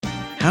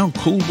How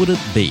cool would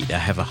it be to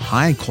have a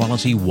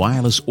high-quality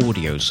wireless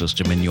audio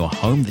system in your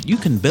home that you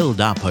can build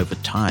up over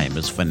time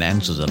as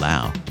finances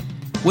allow?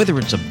 Whether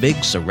it's a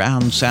big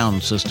surround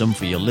sound system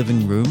for your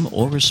living room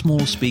or a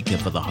small speaker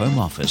for the home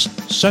office,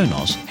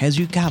 Sonos has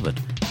you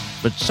covered.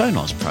 But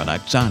Sonos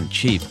products aren't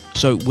cheap,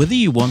 so whether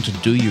you want to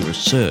do your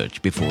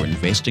research before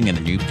investing in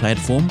a new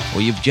platform or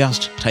you've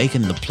just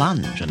taken the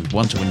plunge and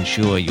want to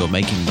ensure you're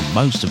making the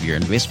most of your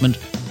investment,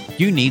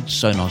 you need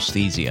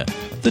Sonosthesia,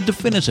 the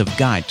definitive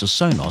guide to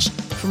Sonos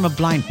from a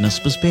blindness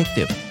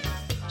perspective.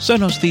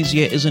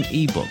 Sonosthesia is an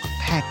ebook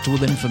packed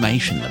with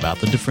information about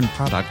the different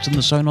products in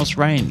the Sonos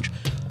range,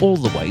 all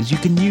the ways you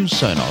can use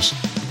Sonos,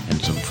 and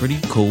some pretty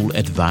cool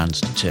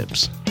advanced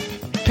tips.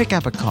 Pick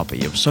up a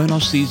copy of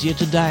Sonosthesia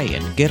today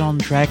and get on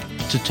track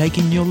to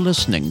taking your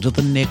listening to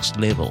the next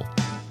level.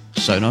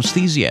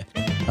 Sonosthesia,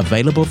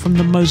 available from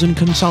the Mosen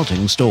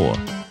Consulting Store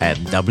at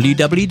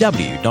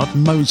www.mosen.org.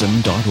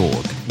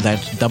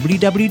 That's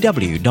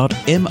www.mosen.org.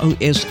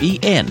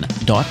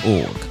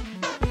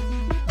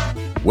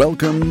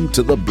 Welcome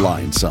to The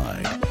Blind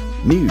Side.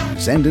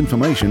 News and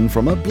information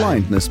from a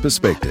blindness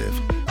perspective.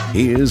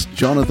 Here's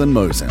Jonathan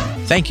Mosen.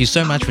 Thank you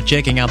so much for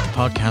checking out the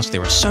podcast.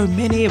 There are so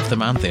many of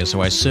them, aren't there?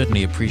 So I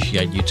certainly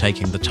appreciate you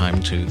taking the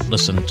time to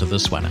listen to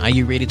this one. Are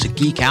you ready to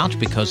geek out?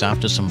 Because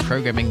after some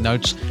programming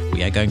notes,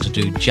 we are going to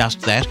do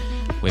just that.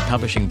 We're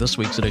publishing this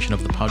week's edition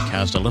of the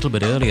podcast a little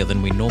bit earlier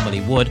than we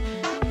normally would.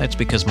 That's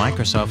because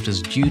Microsoft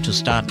is due to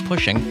start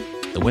pushing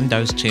the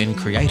Windows 10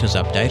 Creators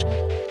Update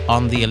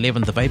on the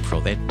 11th of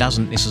April. That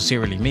doesn't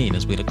necessarily mean,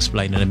 as we'll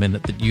explain in a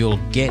minute, that you'll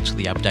get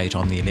the update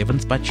on the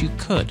 11th, but you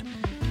could.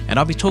 And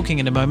I'll be talking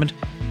in a moment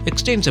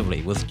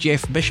extensively with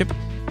Jeff Bishop.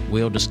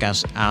 We'll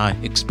discuss our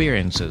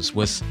experiences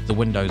with the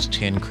Windows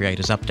 10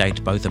 Creators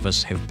Update. Both of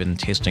us have been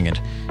testing it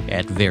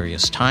at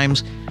various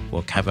times.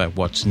 We'll cover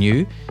what's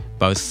new,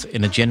 both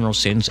in a general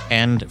sense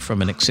and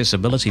from an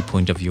accessibility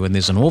point of view. And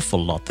there's an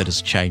awful lot that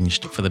has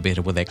changed for the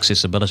better with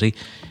accessibility.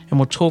 And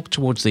we'll talk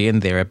towards the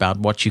end there about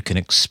what you can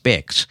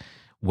expect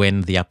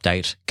when the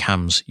update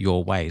comes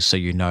your way, so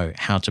you know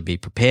how to be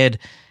prepared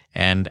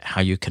and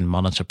how you can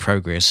monitor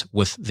progress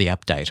with the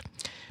update.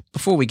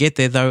 Before we get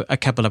there, though, a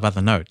couple of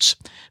other notes.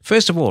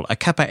 First of all, A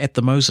Cuppa at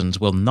the Mosens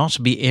will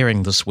not be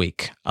airing this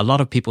week. A lot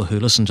of people who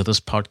listen to this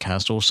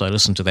podcast also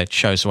listen to that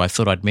show, so I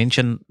thought I'd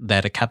mention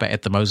that A Cuppa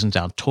at the Mosens,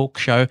 our talk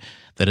show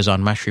that is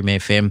on Mushroom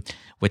FM,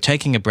 we're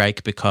taking a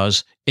break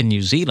because in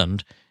New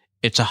Zealand,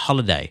 it's a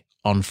holiday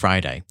on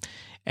Friday.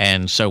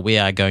 And so we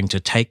are going to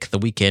take the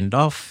weekend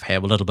off,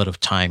 have a little bit of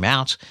time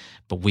out,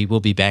 but we will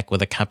be back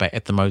with A Cuppa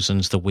at the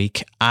Mosens the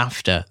week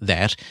after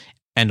that.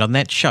 And on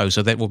that show,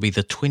 so that will be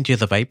the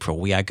 20th of April,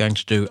 we are going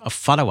to do a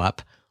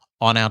follow-up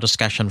on our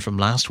discussion from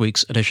last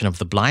week's edition of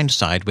The Blind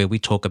Side, where we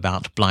talk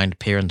about blind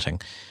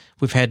parenting.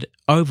 We've had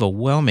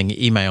overwhelming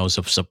emails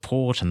of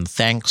support and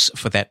thanks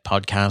for that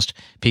podcast.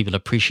 People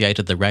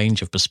appreciated the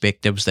range of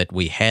perspectives that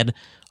we had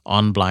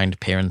on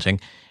blind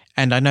parenting.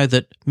 And I know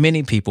that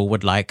many people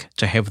would like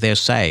to have their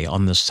say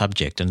on this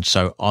subject. And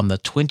so on the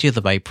 20th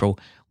of April,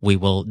 we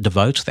will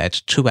devote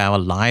that 2-hour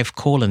live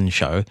call-in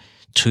show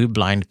to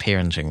blind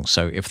parenting.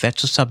 So if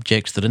that's a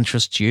subject that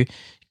interests you,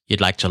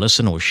 you'd like to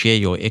listen or share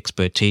your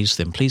expertise,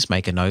 then please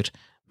make a note,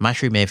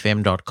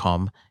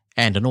 mushroomfm.com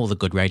and in all the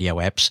good radio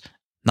apps,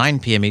 9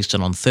 p.m.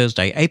 Eastern on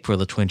Thursday, April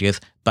the 20th,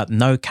 but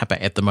no Cuppa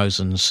at the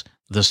Mosens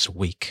this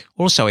week.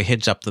 Also, a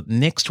heads up that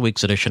next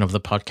week's edition of the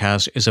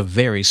podcast is a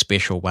very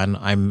special one.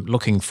 I'm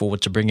looking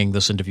forward to bringing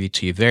this interview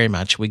to you very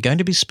much. We're going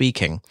to be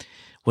speaking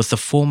with the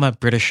former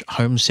British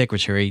Home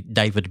Secretary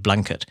David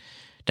Blunkett.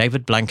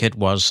 David Blunkett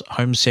was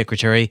Home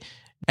Secretary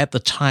at the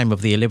time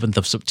of the 11th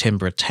of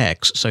September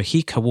attacks, so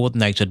he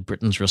coordinated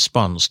Britain's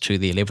response to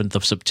the 11th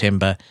of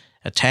September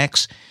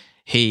attacks.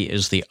 He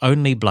is the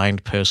only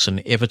blind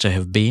person ever to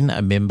have been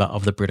a member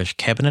of the British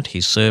Cabinet. He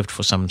served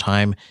for some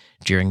time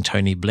during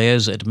Tony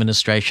Blair's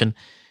administration.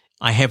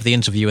 I have the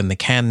interview in the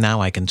can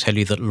now. I can tell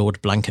you that Lord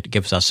Blunkett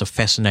gives us a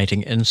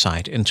fascinating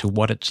insight into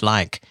what it's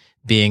like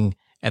being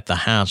at the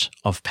heart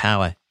of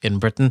power in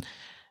Britain,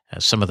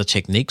 some of the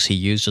techniques he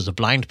used as a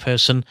blind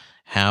person,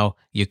 how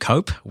you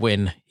cope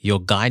when your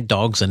guide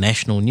dogs are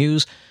national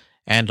news,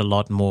 and a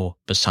lot more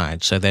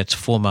besides. So that's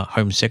former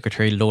Home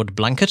Secretary Lord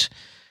Blunkett.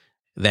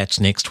 That's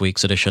next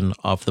week's edition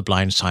of the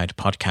Blind Side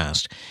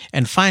podcast.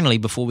 And finally,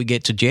 before we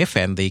get to Jeff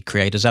and the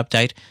Creators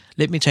Update,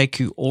 let me take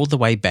you all the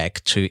way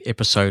back to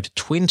episode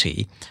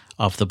 20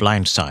 of The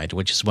Blind Side,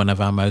 which is one of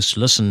our most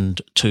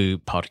listened to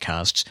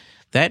podcasts.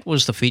 That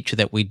was the feature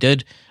that we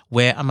did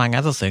where, among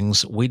other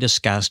things, we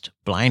discussed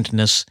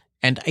blindness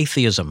and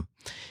atheism.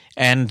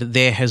 And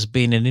there has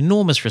been an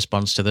enormous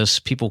response to this.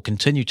 People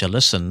continue to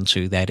listen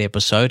to that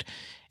episode.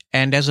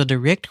 And as a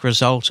direct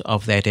result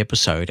of that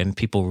episode and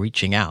people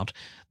reaching out,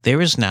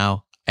 there is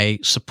now a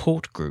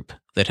support group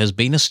that has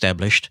been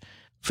established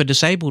for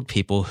disabled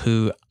people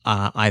who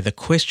are either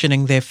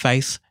questioning their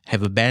faith,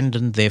 have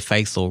abandoned their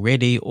faith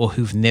already, or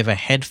who've never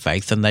had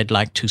faith and they'd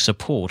like to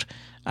support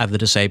other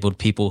disabled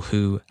people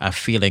who are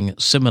feeling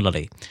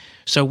similarly.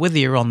 So whether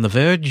you're on the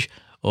verge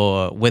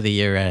or whether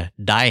you're a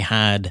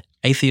die-hard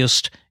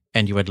atheist,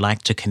 and you would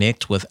like to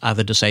connect with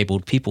other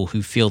disabled people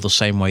who feel the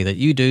same way that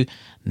you do,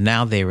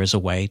 now there is a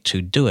way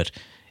to do it.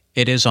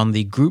 It is on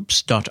the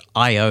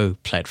groups.io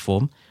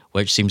platform,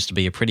 which seems to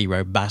be a pretty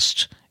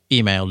robust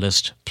email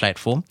list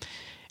platform.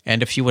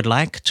 And if you would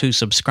like to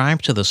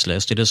subscribe to this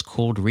list, it is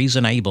called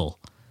Reasonable.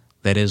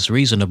 That is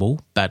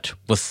reasonable, but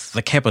with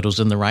the capitals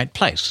in the right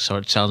place, so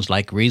it sounds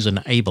like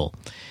Reasonable.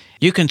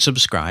 You can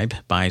subscribe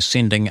by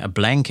sending a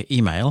blank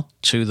email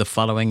to the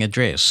following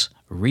address,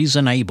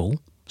 Reasonable.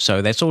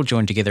 So that's all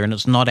joined together, and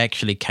it's not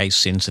actually case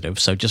sensitive,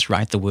 so just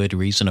write the word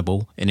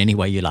reasonable in any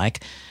way you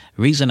like.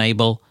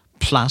 Reasonable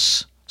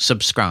plus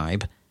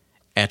subscribe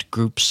at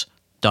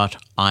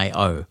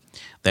groups.io.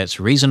 That's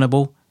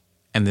reasonable,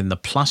 and then the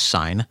plus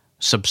sign,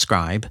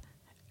 subscribe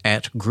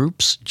at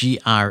groups,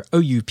 groups.io.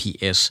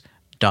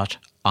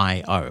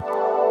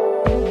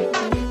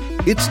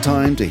 It's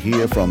time to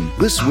hear from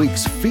this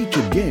week's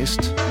featured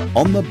guest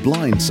on The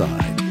Blind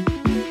Side.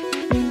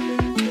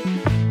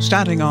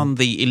 Starting on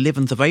the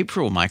 11th of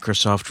April,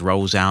 Microsoft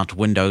rolls out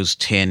Windows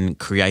 10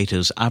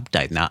 Creators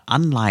Update. Now,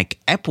 unlike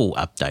Apple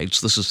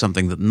updates, this is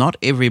something that not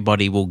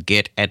everybody will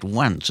get at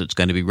once. It's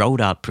going to be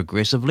rolled out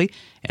progressively,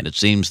 and it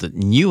seems that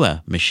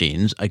newer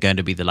machines are going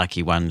to be the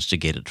lucky ones to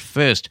get it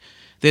first.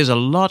 There's a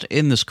lot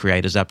in this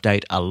Creators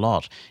Update, a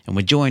lot. And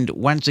we're joined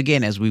once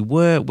again, as we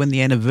were when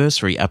the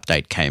anniversary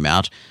update came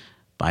out,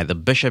 by the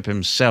Bishop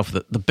himself,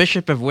 the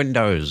Bishop of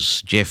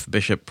Windows, Jeff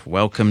Bishop.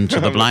 Welcome to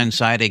The Blind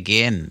Side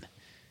again.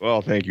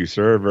 Well, thank you,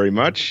 sir, very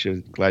much.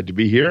 Glad to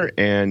be here.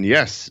 And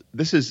yes,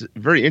 this is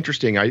very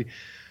interesting. I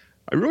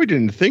really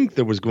didn't think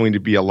there was going to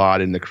be a lot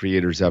in the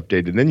Creators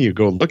Update, and then you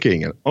go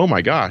looking, and oh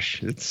my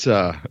gosh, it's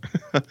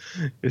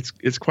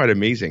it's quite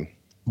amazing.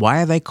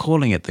 Why are they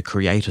calling it the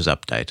Creators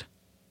Update?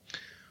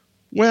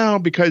 Well,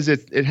 because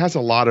it has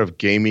a lot of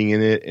gaming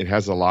in it. It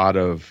has a lot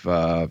of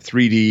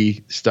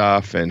 3D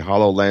stuff and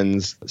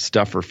HoloLens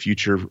stuff for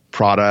future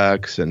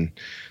products. And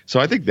so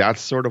I think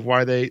that's sort of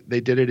why they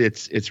did it.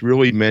 It's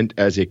really meant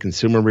as a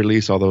consumer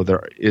release, although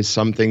there is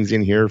some things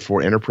in here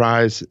for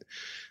enterprise.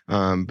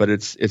 But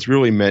it's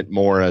really meant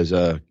more as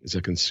a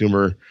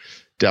consumer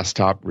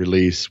desktop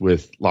release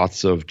with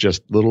lots of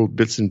just little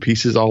bits and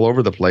pieces all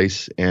over the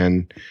place.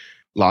 And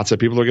lots of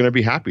people are going to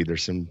be happy.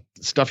 There's some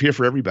stuff here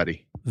for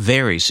everybody.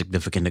 Very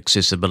significant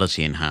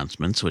accessibility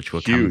enhancements, which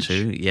we'll Huge. come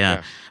to.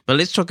 Yeah. But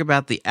let's talk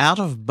about the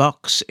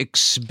out-of-box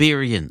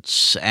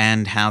experience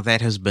and how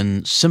that has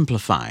been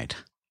simplified.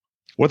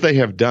 What they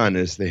have done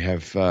is they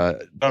have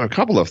done a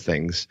couple of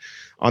things.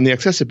 On the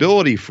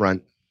accessibility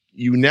front,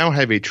 you now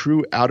have a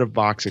true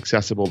out-of-box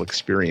accessible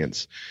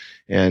experience.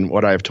 And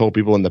what I've told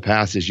people in the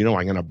past is, I'm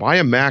going to buy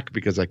a Mac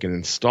because I can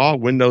install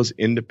Windows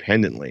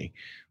independently.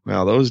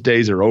 Well, those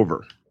days are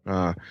over.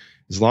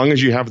 As long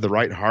as you have the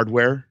right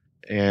hardware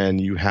and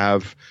you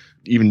have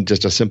even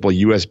just a simple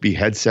USB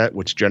headset,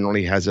 which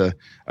generally has a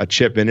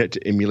chip in it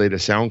to emulate a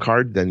sound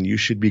card, then you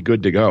should be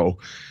good to go.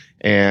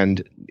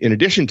 And in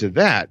addition to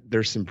that,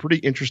 there's some pretty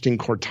interesting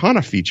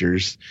Cortana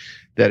features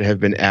that have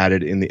been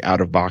added in the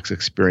out-of-box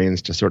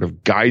experience to sort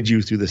of guide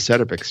you through the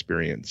setup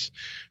experience.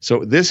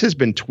 So this has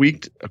been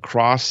tweaked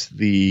across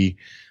the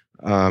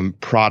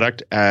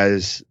product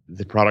as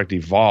the product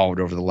evolved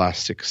over the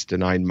last 6 to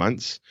 9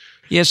 months.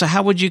 Yeah, so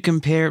how would you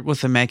compare it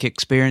with the Mac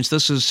experience?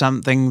 This is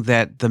something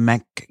that the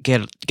Mac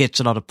gets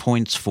a lot of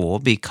points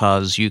for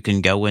because you can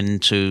go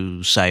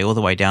into, say, all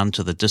the way down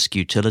to the disk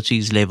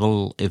utilities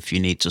level if you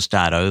need to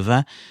start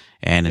over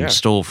and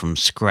install from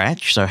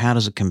scratch. So how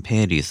does it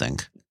compare, do you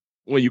think?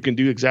 Well, you can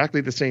do exactly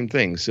the same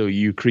thing. So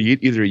you create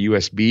either a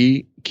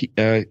USB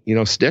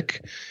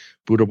stick,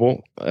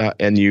 bootable,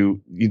 and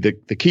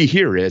the key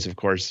here is, of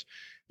course,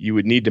 you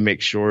would need to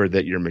make sure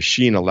that your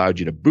machine allowed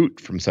you to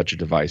boot from such a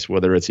device,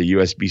 whether it's a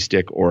USB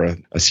stick or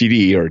a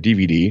CD or a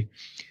DVD.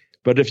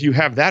 But if you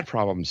have that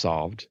problem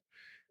solved,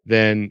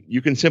 then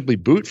you can simply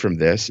boot from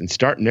this and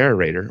start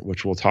Narrator,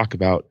 which we'll talk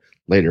about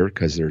later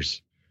because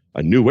there's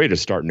a new way to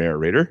start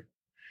Narrator.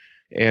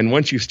 And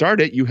once you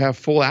start it, you have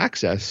full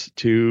access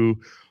to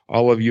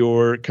all of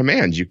your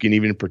commands. You can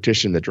even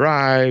partition the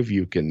drive,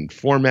 you can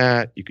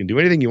format, you can do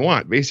anything you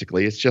want.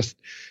 Basically, it's just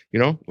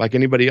like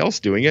anybody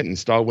else doing it,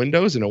 install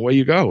Windows and away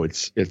you go.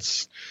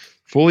 It's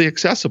fully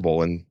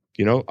accessible. And,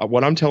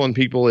 what I'm telling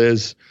people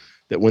is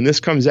that when this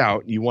comes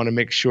out, you want to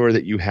make sure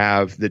that you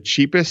have the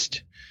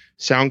cheapest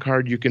sound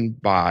card you can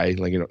buy,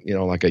 like a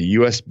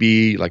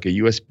USB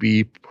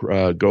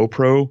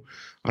GoPro.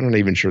 I'm not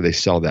even sure they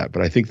sell that,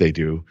 but I think they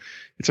do.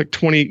 It's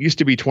like used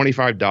to be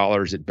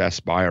 $25 at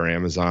Best Buy or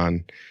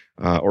Amazon,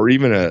 or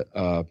even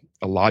a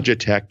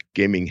Logitech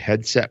gaming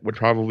headset would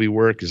probably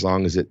work as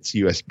long as it's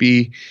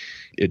USB.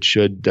 It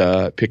should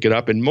pick it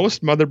up. And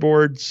most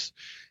motherboards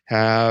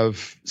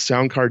have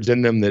sound cards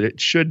in them that it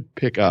should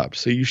pick up.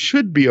 So you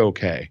should be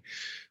okay.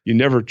 You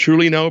never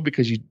truly know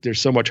because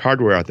there's so much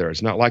hardware out there.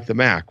 It's not like the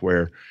Mac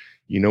where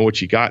you know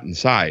what you got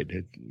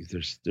inside.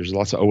 There's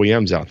lots of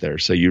OEMs out there.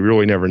 So you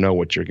really never know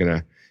what you're going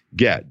to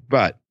get.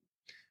 But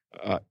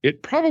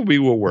it probably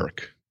will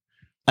work.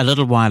 A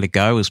little while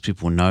ago, as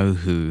people know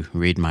who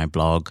read my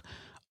blog,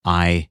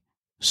 I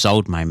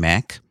sold my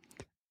Mac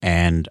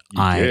And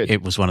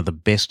it was one of the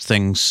best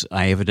things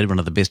I ever did, one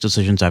of the best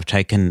decisions I've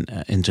taken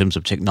in terms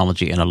of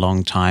technology in a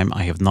long time.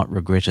 I have not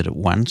regretted it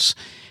once.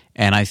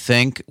 And I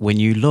think when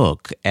you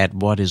look at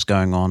what is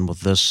going on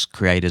with this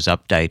Creators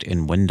Update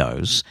in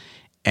Windows,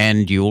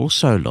 and you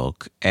also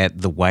look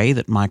at the way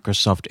that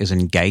Microsoft is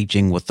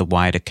engaging with the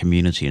wider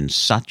community in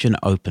such an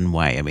open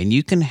way. I mean,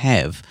 you can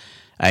have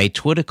a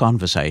Twitter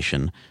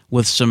conversation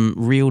with some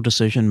real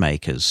decision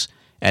makers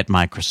at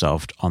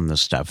Microsoft on this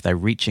stuff. They're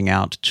reaching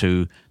out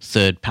to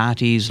third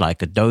parties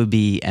like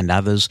Adobe and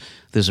others.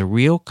 There's a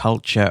real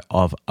culture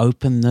of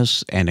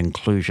openness and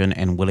inclusion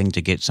and willing to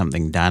get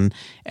something done.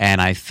 And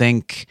I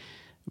think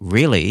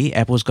really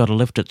Apple's got to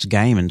lift its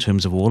game in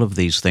terms of all of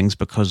these things,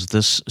 because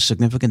this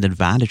significant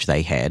advantage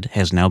they had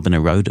has now been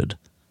eroded.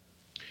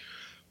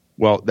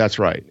 Well, that's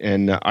right.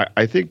 And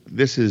I think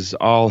this is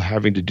all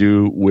having to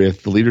do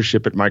with the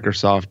leadership at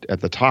Microsoft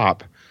at the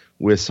top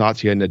with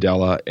Satya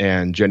Nadella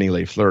and Jenny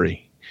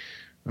LeFleury.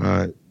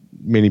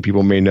 Many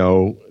people may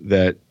know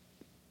that,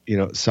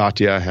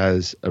 Satya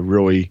has a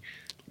really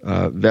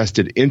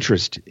vested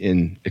interest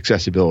in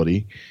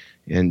accessibility,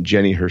 and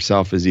Jenny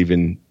herself is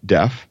even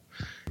deaf.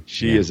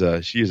 She is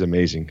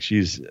amazing.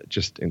 She's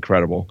just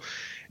incredible.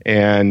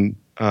 And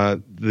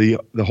the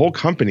whole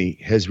company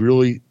has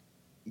really,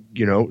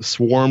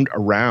 swarmed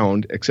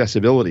around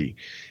accessibility.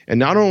 And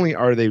not only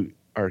are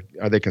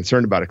they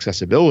concerned about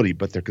accessibility,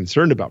 but they're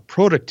concerned about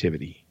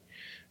productivity.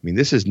 I mean,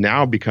 this is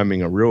now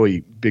becoming a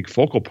really big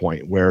focal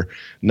point where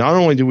not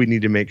only do we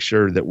need to make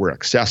sure that we're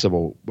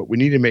accessible, but we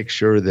need to make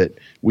sure that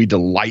we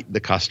delight the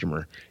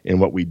customer in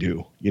what we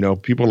do.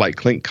 People like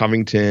Clint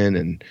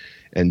Covington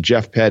and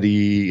Jeff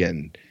Petty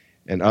and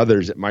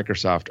others at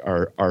Microsoft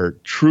are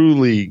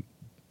truly,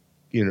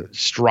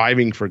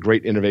 striving for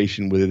great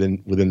innovation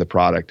within the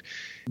product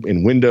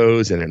in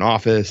Windows and in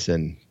Office.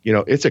 And,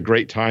 it's a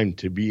great time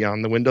to be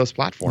on the Windows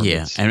platform.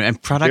 Yeah,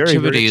 and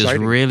productivity is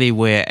really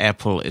where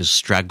Apple is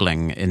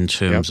struggling in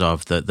terms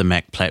of the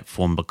Mac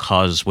platform,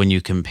 because when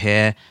you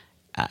compare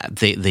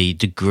the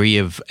degree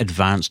of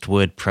advanced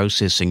word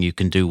processing you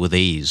can do with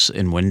ease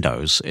in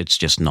Windows, it's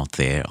just not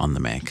there on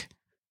the Mac.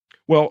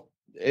 Well,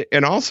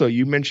 and also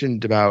you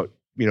mentioned about,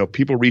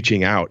 people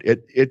reaching out.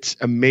 It's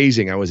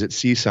amazing. I was at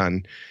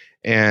CSUN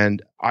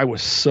and I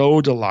was so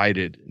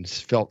delighted and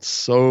felt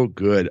so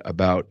good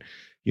about,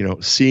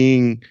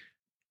 seeing,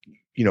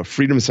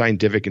 Freedom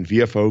Scientific and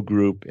VFO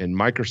Group and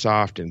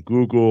Microsoft and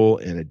Google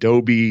and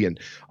Adobe and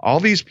all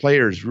these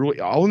players really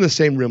all in the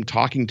same room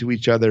talking to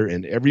each other.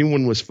 And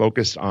everyone was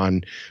focused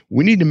on,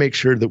 we need to make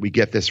sure that we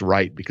get this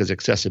right because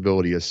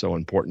accessibility is so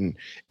important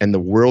and the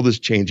world is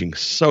changing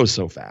so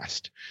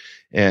fast.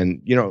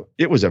 And,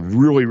 it was a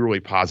really, really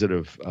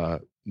positive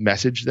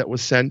message that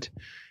was sent,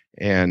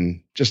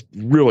 and just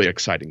really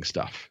exciting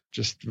stuff.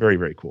 Just very,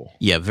 very cool.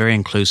 Yeah, very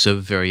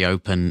inclusive, very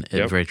open,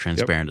 very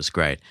transparent. It's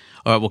great.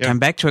 All right, we'll come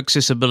back to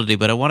accessibility,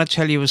 but I want to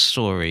tell you a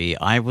story.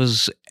 I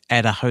was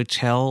at a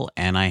hotel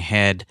and I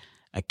had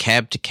a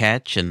cab to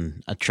catch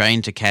and a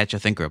train to catch, I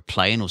think, or a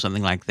plane or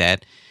something like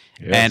that.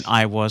 Yes. And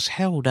I was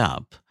held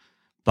up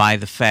by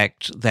the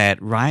fact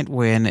that right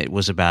when it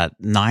was about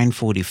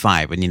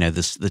 9:45, and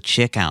the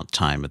checkout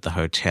time at the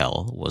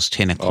hotel was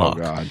 10 o'clock.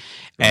 Oh, God. Right.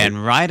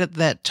 And right at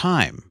that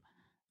time,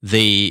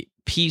 the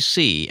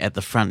PC at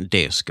the front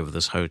desk of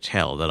this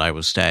hotel that I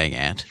was staying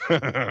at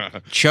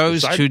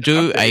chose to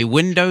do a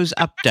Windows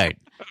update.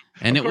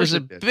 And it was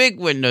a big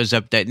Windows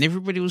update, and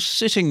everybody was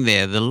sitting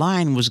there. The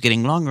line was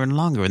getting longer and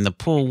longer, and the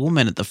poor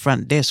woman at the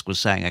front desk was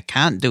saying, I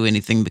can't do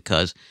anything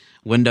because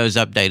Windows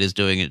Update is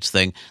doing its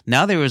thing.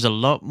 Now there is a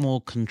lot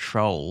more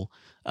control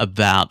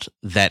about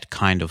that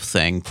kind of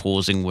thing,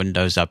 pausing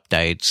Windows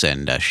updates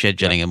and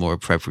scheduling a more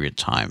appropriate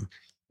time.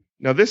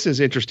 Now, this is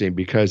interesting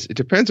because it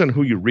depends on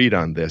who you read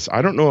on this.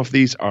 I don't know if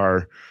these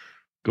are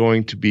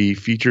going to be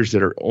features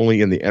that are only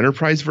in the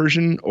enterprise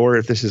version or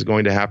if this is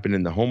going to happen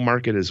in the home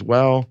market as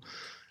well.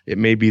 It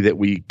may be that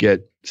we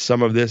get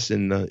some of this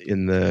in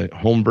the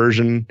home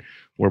version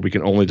where we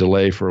can only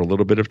delay for a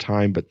little bit of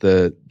time. But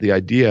the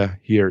idea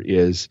here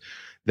is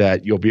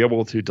that you'll be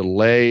able to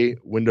delay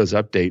Windows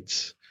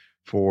updates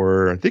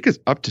for, I think it's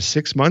up to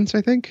 6 months,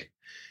 I think.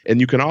 And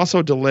you can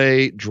also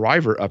delay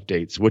driver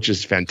updates, which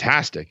is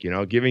fantastic,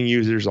 giving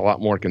users a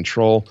lot more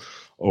control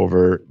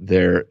over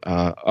their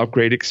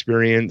upgrade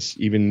experience,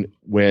 even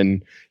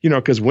when,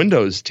 because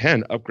Windows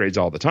 10 upgrades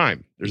all the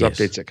time. There's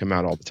updates that come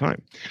out all the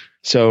time.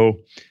 So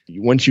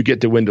once you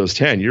get to Windows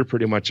 10, you're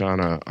pretty much on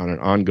an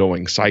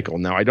ongoing cycle.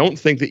 Now, I don't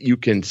think that you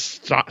can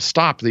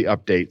stop the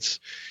updates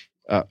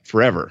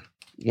forever.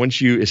 Once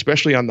you,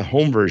 especially on the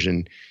home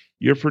version,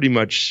 you're pretty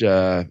much,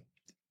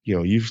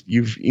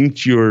 you've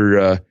inked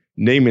your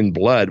name in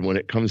blood when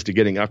it comes to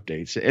getting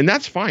updates. And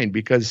that's fine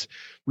because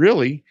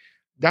really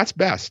that's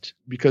best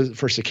because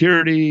for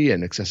security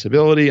and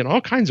accessibility and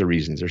all kinds of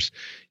reasons. There's,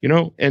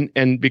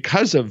 and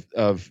because of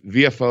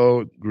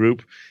VFO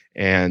Group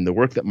and the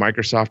work that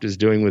Microsoft is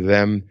doing with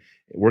them,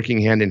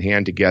 working hand in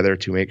hand together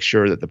to make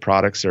sure that the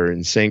products are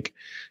in sync,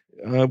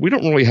 we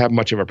don't really have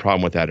much of a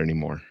problem with that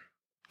anymore.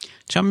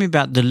 Tell me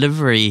about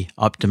delivery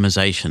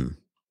optimization.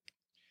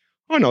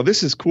 Oh no,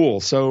 this is cool.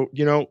 So,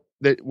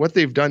 what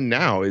they've done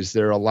now is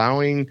they're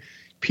allowing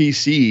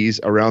PCs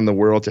around the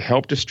world to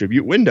help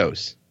distribute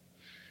Windows.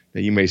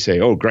 Now you may say,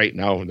 oh, great,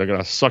 now they're going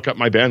to suck up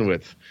my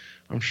bandwidth.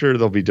 I'm sure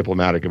they'll be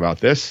diplomatic about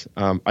this.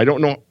 I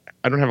don't know.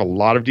 I don't have a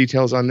lot of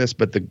details on this,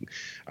 but the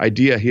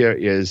idea here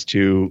is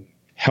to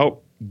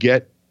help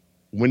get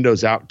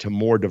Windows out to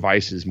more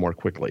devices more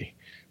quickly.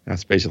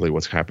 That's basically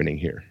what's happening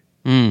here.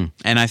 And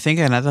I think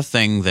another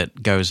thing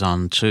that goes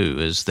on too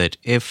is that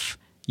if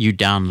you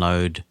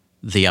download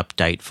the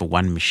update for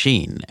one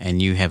machine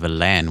and you have a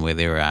LAN where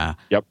there are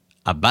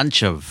a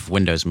bunch of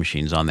Windows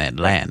machines on that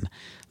LAN,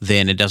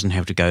 then it doesn't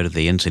have to go to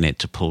the internet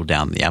to pull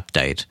down the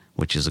update,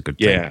 which is a good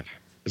thing. Yeah,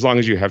 as long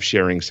as you have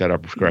sharing set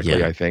up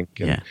correctly, I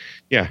think. And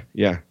yeah.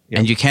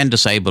 And you can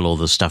disable all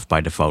this stuff by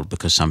default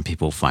because some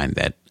people find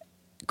that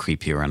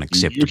creepy or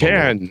unacceptable. You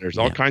can. There's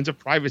all kinds of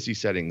privacy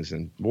settings,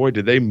 and boy,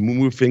 did they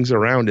move things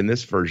around in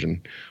this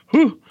version.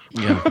 Whew.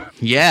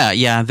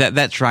 Yeah.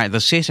 That's right. The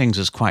settings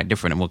is quite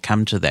different, and we'll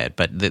come to that.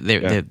 But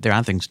there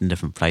are things in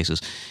different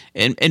places.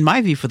 In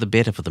my view, for the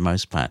better, for the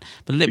most part.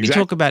 But let me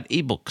talk about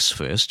ebooks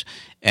first.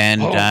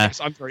 And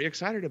yes, I'm very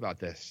excited about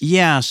this.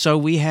 Yeah, so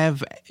we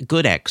have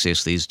good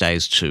access these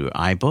days to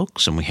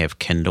iBooks, and we have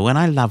Kindle. And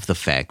I love the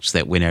fact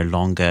that we're no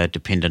longer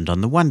dependent on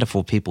the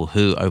wonderful people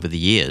who, over the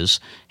years,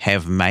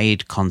 have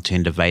made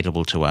content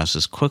available to us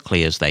as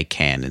quickly as they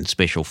can in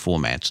special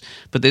formats.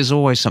 But there's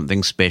always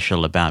something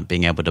special about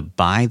being able to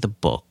buy the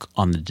book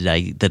on the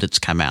day that it's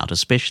come out,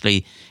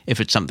 especially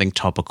if it's something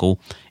topical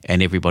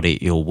and everybody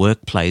at your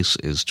workplace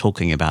is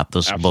talking about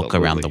this book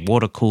around the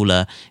water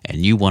cooler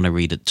and you want to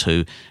read it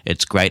too.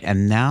 It's great.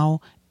 And now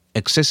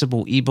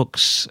accessible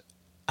ebooks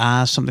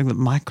are something that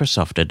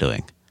Microsoft are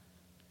doing.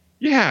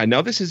 Yeah,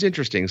 now this is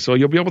interesting. So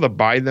you'll be able to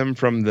buy them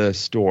from the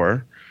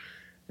store,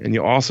 and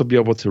you'll also be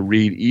able to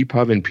read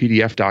EPUB and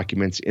PDF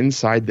documents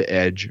inside the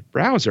Edge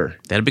browser.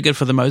 That'll be good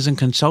for the Mosen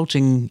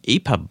Consulting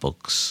EPUB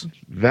books.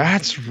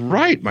 That's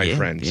right, my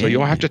friend. So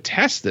you'll have to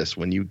test this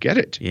when you get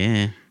it.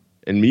 Yeah.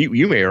 And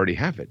you may already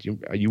have it.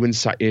 Are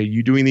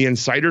you doing the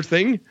insider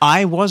thing?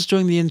 I was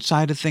doing the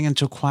insider thing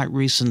until quite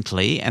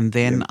recently, and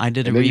then I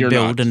did a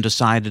rebuild and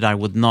decided I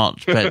would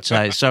not. But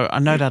so I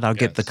know that I'll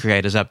get the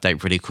creator's update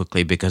pretty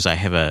quickly because I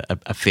have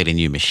a fairly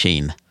new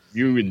machine.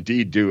 You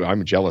indeed do.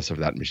 I'm jealous of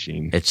that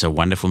machine. It's a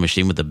wonderful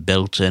machine with a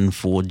built-in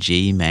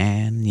 4G,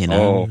 man.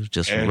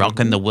 Just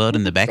rocking the world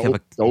in the back of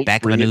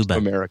an Uber. To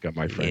America,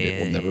 my friend.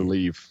 It will never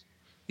leave.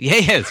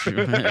 Yes.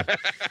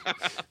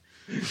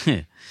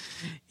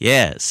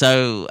 Yeah,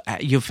 so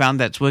you found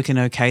that's working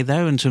okay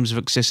though in terms of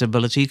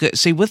accessibility.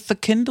 See, with the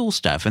Kindle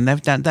stuff, and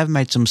they've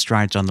made some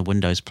strides on the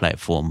Windows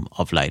platform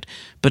of late,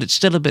 but it's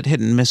still a bit hit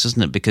and miss,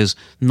 isn't it? Because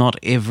not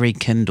every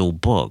Kindle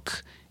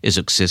book is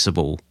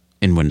accessible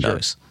in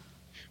Windows. Sure.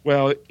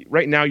 Well,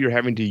 right now you're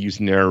having to use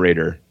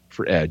Narrator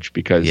for Edge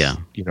because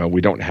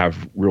we don't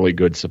have really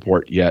good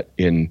support yet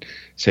in,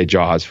 say,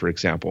 JAWS, for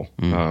example.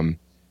 But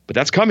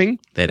that's coming.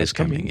 That's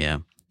coming. Yeah,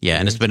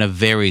 and it's been a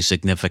very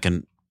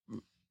significant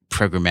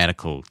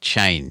programmatical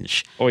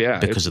change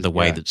because of the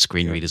way that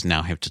screen readers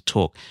now have to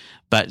talk.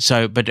 But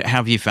how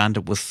have you found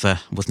it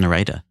with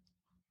Narrator?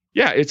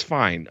 Yeah, it's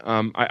fine.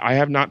 I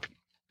have not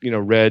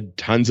read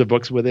tons of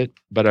books with it,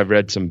 but I've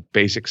read some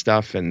basic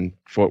stuff, and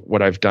for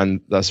what I've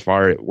done thus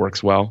far, it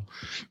works well.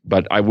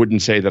 But I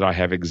wouldn't say that I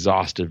have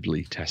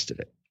exhaustively tested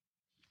it.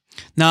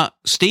 Now,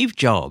 Steve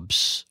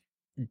Jobs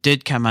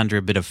did come under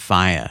a bit of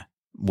fire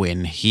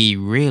when he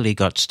really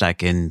got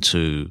stuck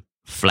into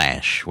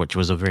Flash, which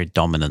was a very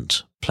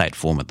dominant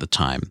platform at the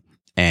time.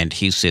 And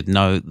he said,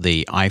 no,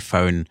 the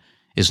iPhone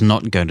is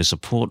not going to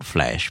support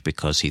Flash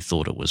because he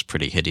thought it was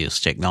pretty hideous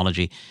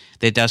technology.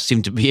 There does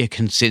seem to be a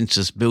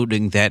consensus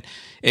building that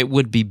it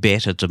would be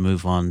better to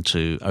move on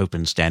to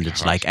open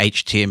standards like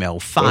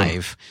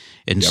HTML5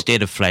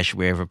 instead of Flash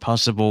wherever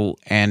possible.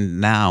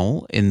 And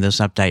now, in this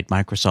update,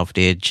 Microsoft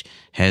Edge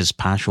has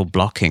partial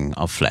blocking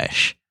of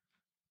Flash.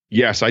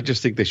 Yes, I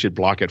just think they should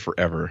block it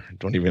forever.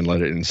 Don't even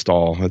let it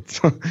install.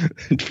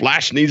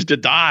 Flash needs to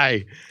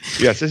die.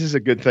 Yes, this is a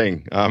good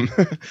thing.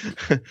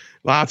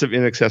 Lots of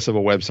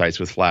inaccessible websites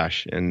with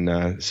Flash.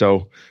 And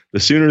so the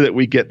sooner that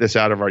we get this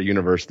out of our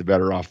universe, the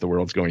better off the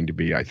world's going to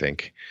be, I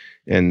think.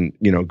 And,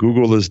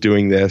 Google is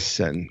doing this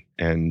and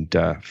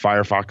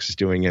Firefox is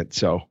doing it.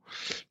 So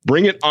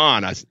bring it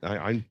on.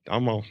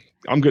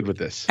 I'm good with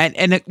this.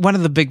 And one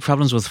of the big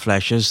problems with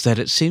Flash is that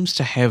it seems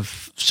to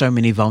have so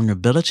many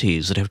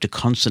vulnerabilities that have to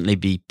constantly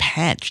be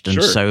patched.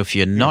 And so if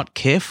you're not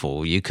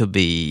careful, you could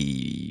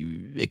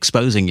be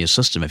exposing your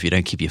system if you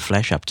don't keep your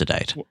Flash up to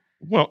date.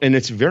 Well, and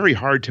it's very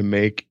hard to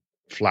make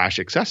Flash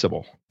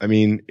accessible. I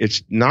mean,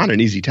 it's not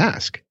an easy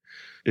task.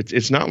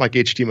 It's not like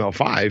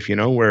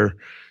HTML5, where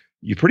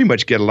you pretty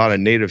much get a lot of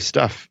native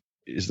stuff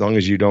as long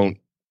as you don't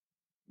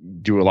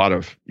do a lot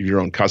of your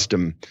own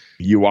custom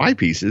UI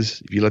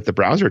pieces. If you let the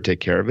browser take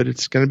care of it,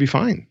 it's going to be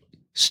fine.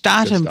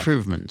 Start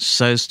improvements.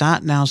 So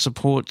Start now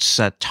supports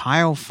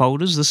tile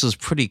folders. This is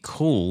pretty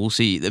cool.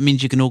 See, that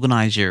means you can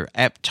organize your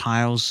app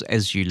tiles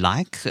as you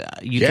like.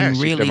 You can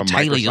really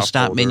tailor your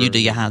Start menu to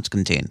your heart's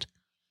content.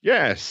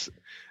 Yes.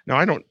 Now,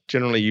 I don't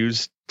generally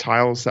use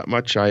tiles that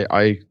much. I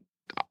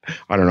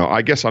don't know.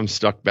 I guess I'm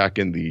stuck back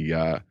in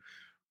the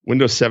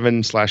Windows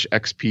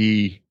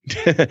 7/XP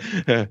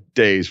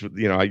days.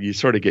 You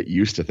sort of get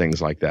used to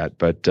things like that.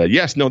 But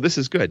yes, no, this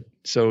is good.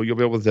 So you'll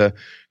be able to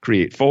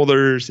create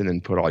folders and then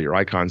put all your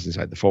icons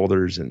inside the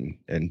folders and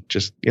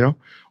just,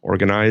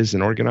 organize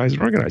and organize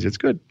and organize. It's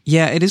good.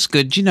 Yeah, it is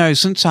good.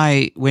 Since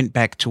I went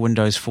back to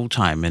Windows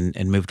full-time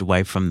and moved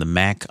away from the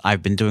Mac,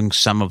 I've been doing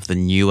some of the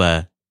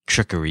newer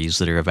trickeries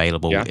that are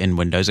available in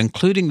Windows,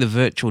 including the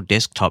virtual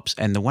desktops.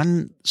 And the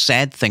one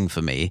sad thing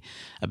for me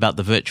about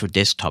the virtual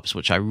desktops,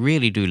 which I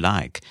really do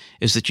like,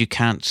 is that you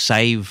can't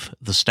save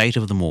the state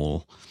of them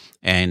all.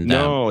 And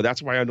no,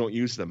 that's why I don't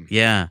use them.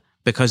 Yeah,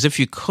 because if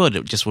you could,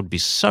 it just would be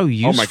so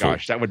useful. Oh my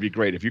gosh, that would be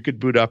great. If you could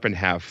boot up and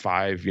have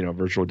 5,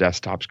 virtual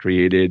desktops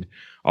created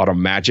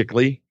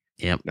automagically.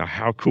 Yep. Now,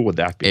 how cool would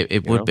that be?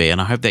 It would be, and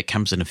I hope that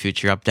comes in a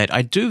future update.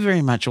 I do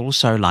very much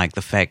also like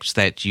the fact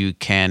that you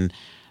can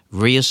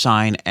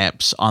reassign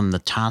apps on the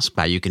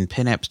taskbar. You can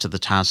pin apps to the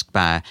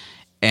taskbar,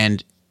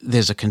 and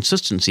there's a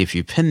consistency if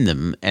you pin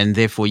them, and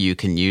therefore you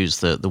can use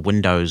the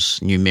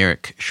Windows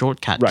numeric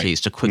shortcut keys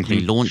to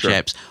quickly launch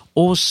apps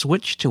or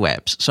switch to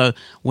apps. So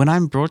when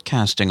I'm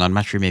broadcasting on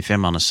Mushroom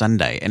FM on a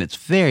Sunday, and it's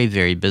very,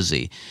 very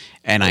busy,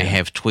 and I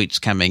have tweets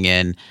coming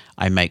in,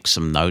 I make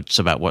some notes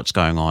about what's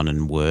going on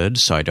in Word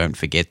so I don't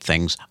forget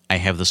things. I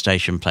have the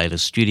Station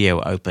Playlist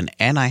Studio open,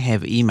 and I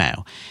have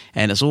email,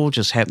 and it's all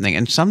just happening.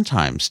 And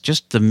sometimes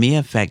just the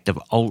mere fact of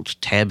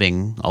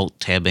alt-tabbing all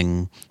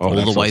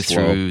the way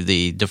through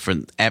the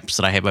different apps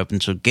that I have open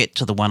to get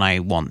to the one I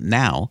want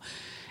now,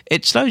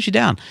 it slows you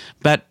down.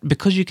 But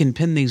because you can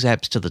pin these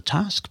apps to the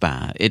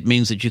taskbar, it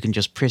means that you can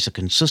just press a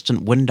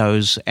consistent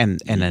Windows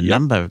and a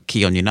number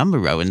key on your number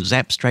row and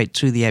zap straight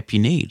to the app you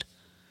need.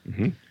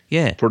 Mm-hmm.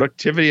 Yeah.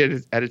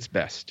 Productivity at its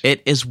best.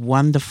 It is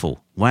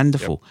wonderful,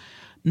 wonderful.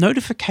 Yep.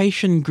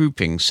 Notification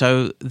grouping.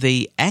 So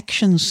the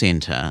Action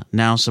Center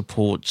now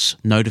supports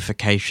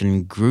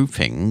notification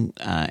grouping,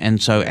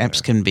 and so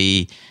apps can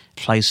be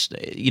placed,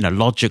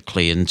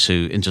 logically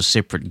into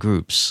separate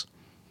groups.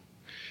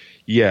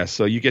 Yeah,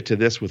 so you get to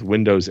this with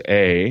Windows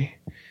A,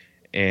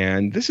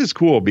 and this is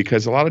cool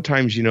because a lot of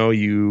times,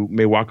 you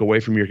may walk away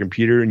from your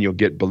computer and you'll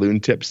get balloon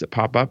tips that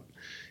pop up,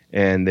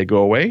 and they go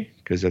away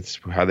because that's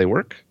how they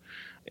work.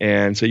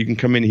 And so you can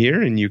come in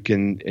here and you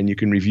can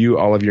review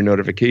all of your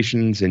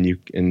notifications,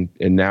 and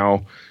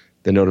now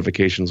the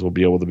notifications will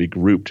be able to be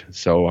grouped.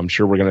 So I'm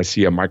sure we're going to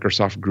see a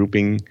Microsoft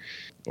grouping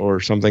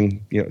or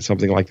something,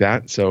 something like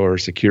that. So, or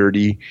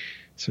security.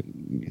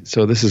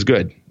 So this is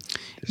good.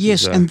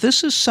 And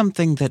this is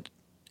something that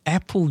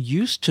Apple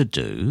used to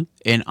do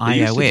in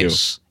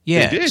iOS.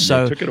 Yeah, they did.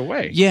 They took it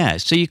away. Yeah,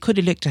 so you could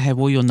elect to have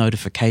all your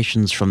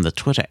notifications from the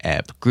Twitter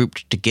app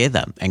grouped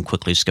together and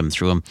quickly skim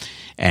through them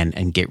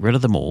and get rid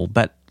of them all.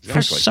 But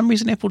for some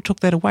reason, Apple took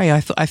that away. I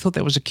thought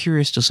that was a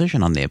curious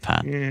decision on their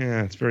part.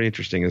 Yeah, it's very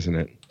interesting, isn't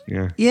it?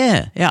 Yeah.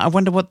 Yeah. I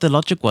wonder what the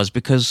logic was,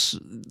 because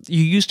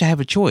you used to have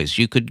a choice.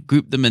 You could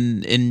group them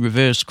in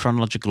reverse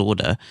chronological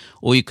order,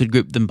 or you could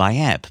group them by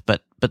app.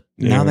 But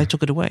now they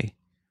took it away.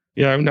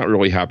 Yeah, I'm not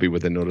really happy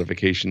with the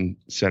notification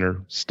center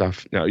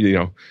stuff. Now,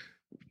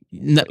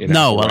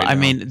 I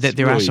mean,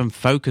 there are some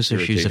focus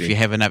issues if you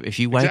have an app. If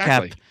you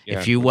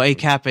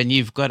wake up and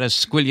you've got a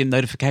squillion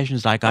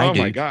notifications like I do,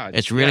 my God.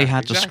 It's really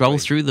hard to scroll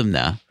through them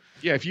now.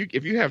 Yeah, if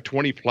you have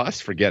 20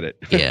 plus, forget it.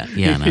 Yeah,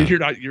 no.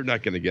 You're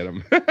not going to get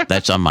them.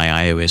 That's on my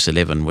iOS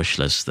 11 wish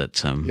list.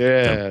 That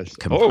yes.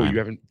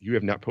 You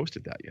have not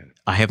posted that yet.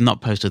 I have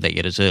not posted that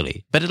yet. It's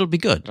early, but it'll be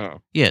good.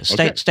 Oh, yeah.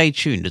 Stay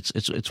tuned.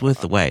 It's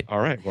worth the wait. All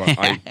right. Well,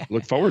 I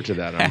look forward to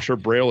that. I'm sure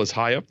Braille is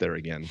high up there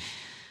again.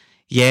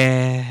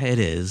 Yeah, it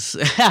is.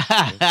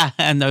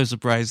 No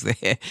surprise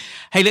there.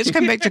 Hey, let's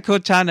come back to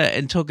Cortana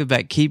and talk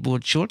about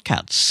keyboard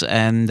shortcuts.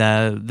 And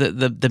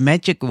the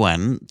magic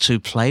one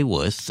to play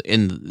with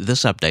in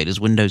this update is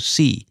Windows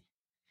C.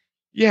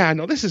 Yeah,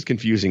 no, this is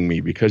confusing me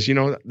because,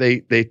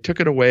 they took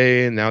it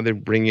away and now they're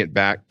bringing it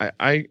back.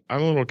 I'm a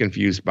little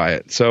confused by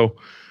it. So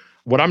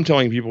what I'm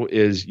telling people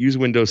is use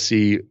Windows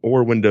C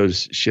or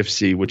Windows Shift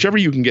C, whichever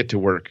you can get to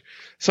work.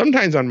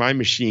 Sometimes on my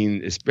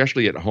machine,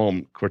 especially at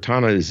home,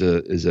 Cortana is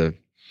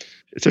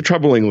a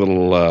troubling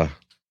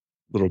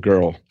little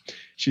girl.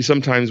 She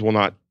sometimes will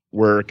not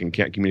work and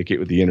can't communicate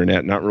with the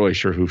internet. Not really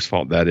sure whose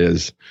fault that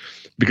is,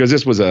 because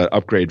this was an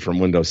upgrade from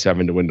Windows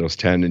 7 to Windows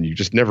 10, and you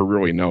just never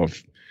really know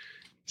if.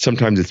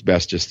 Sometimes it's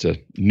best just to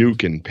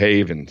nuke and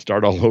pave and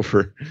start all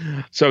over.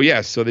 So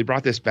so they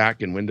brought this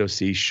back, and Windows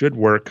C should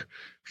work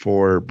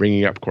for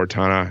bringing up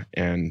Cortana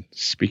and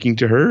speaking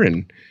to her,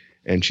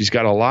 and she's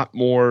got a lot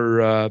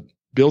more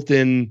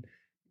built-in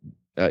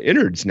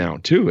innards now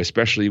too,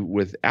 especially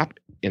with app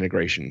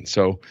integration.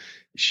 So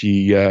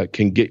she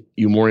can get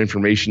you more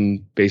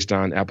information based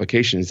on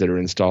applications that are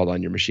installed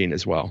on your machine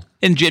as well.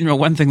 In general,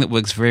 one thing that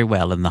works very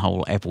well in the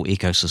whole Apple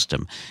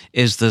ecosystem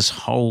is this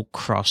whole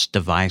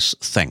cross-device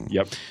thing.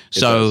 Yep.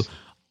 So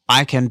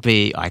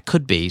I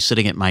could be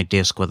sitting at my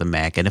desk with a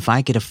Mac, and if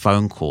I get a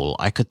phone call,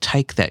 I could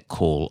take that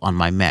call on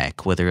my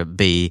Mac, whether it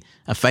be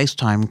a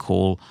FaceTime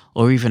call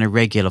or even a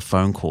regular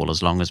phone call,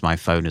 as long as my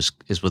phone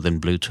is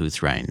within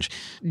Bluetooth range.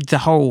 The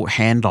whole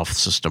handoff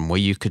system where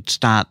you could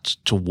start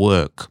to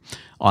work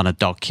on a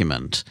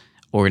document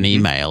or an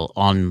email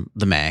on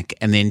the Mac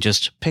and then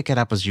just pick it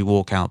up as you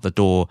walk out the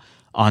door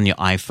on your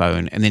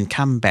iPhone and then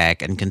come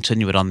back and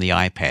continue it on the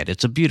iPad.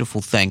 It's a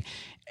beautiful thing.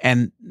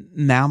 And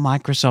now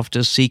Microsoft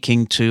is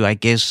seeking to, I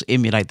guess,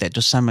 emulate that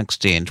to some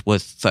extent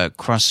with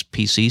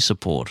cross-PC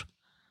support.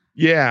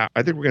 Yeah,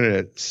 I think we're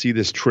going to see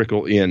this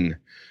trickle in.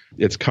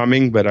 It's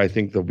coming, but I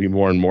think there'll be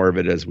more and more of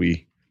it as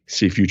we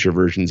see future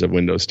versions of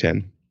Windows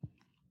 10.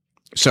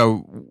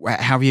 So how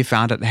have you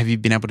found it? Have you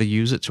been able to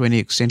use it to any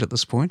extent at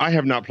this point? I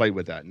have not played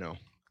with that, no.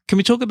 Can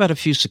we talk about a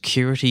few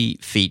security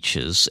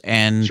features?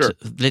 And Sure.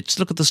 Let's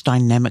look at this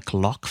dynamic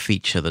lock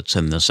feature that's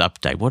in this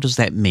update. What does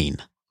that mean?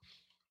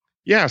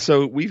 Yeah,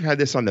 so we've had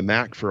this on the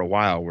Mac for a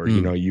while where,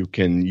 you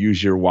can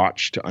use your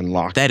watch to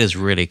unlock That is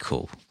really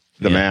cool.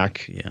 the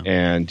Mac. Yeah.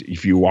 And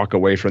if you walk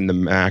away from the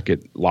Mac,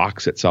 it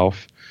locks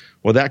itself.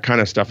 Well, that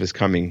kind of stuff is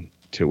coming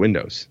to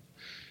Windows.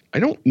 I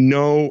don't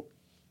know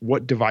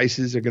what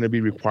devices are going to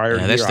be required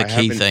here. That's the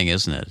key thing,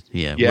 isn't it?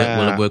 Yeah.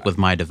 Will it work with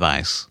my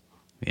device?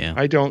 Yeah.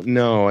 I don't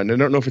know. And I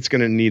don't know if it's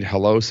going to need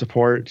Hello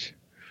support.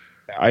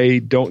 I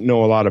don't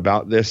know a lot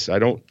about this. I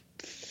don't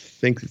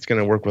think it's going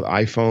to work with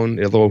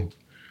iPhone,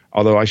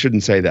 although I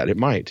shouldn't say that. It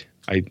might.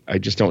 I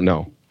just don't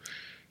know.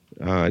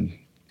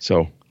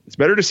 So it's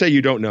better to say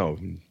you don't know.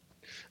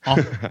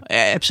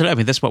 Absolutely. I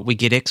mean, that's what we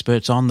get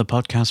experts on the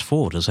podcast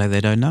for, to say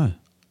they don't know.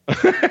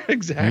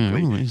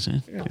 Exactly.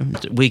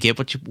 We get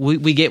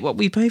what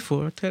we pay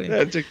for. I tell you.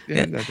 That's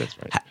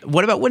right.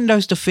 What about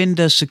Windows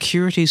Defender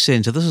Security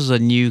Center? This is a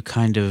new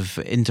kind of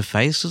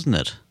interface, isn't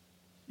it?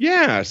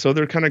 Yeah, so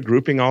they're kind of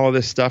grouping all of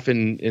this stuff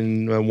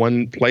in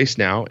one place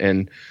now,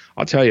 and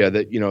I'll tell you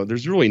that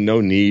there's really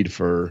no need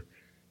for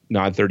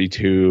Nod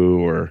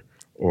 32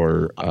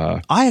 or.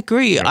 I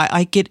agree.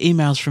 I get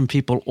emails from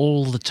people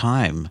all the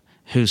time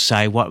who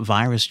say, "What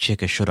virus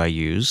checker should I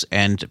use?"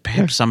 And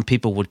perhaps some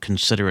people would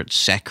consider it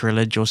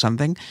sacrilege or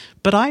something,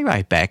 but I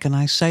write back and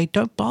I say,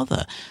 "Don't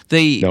bother."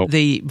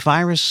 The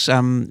virus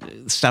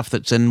stuff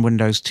that's in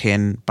Windows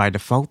 10 by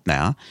default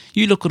now,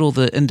 you look at all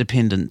the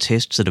independent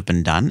tests that have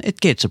been done,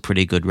 it gets a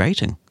pretty good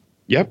rating.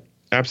 Yep,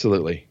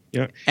 absolutely.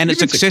 Yeah, and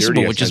it's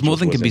accessible, which is more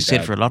than can be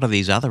said for a lot of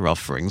these other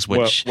offerings.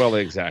 Which, well,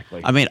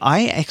 exactly. I mean,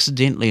 I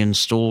accidentally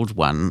installed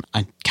one.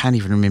 I can't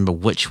even remember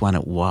which one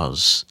it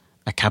was.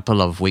 A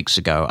couple of weeks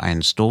ago, I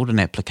installed an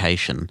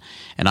application,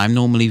 and I'm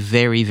normally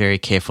very, very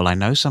careful. I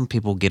know some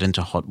people get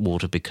into hot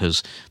water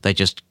because they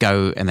just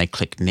go and they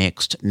click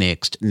next,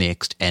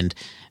 and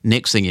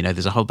next thing you know,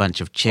 there's a whole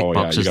bunch of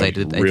checkboxes they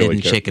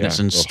didn't check, and it's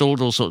installed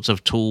all sorts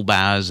of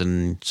toolbars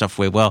and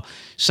software. Well,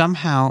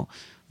 somehow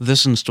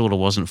this installer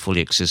wasn't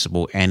fully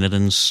accessible, and it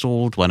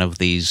installed one of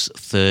these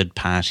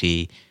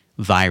third-party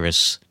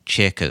virus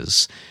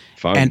checkers.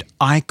 Fun. And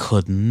I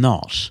could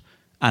not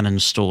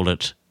uninstall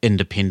it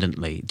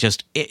independently.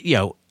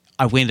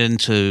 I went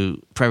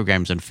into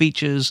programs and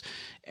features,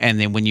 and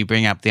then when you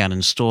bring up the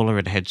uninstaller,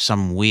 it had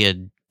some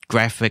weird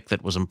graphic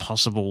that was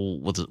impossible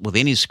with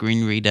any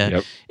screen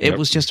reader. It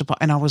was just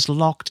and I was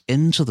locked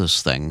into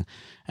this thing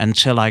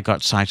until I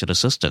got sighted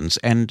assistance.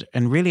 And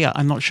really,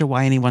 I'm not sure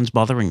why anyone's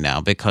bothering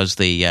now, because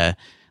the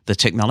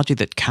technology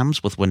that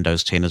comes with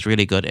Windows 10 is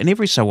really good. And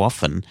every so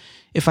often,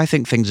 if I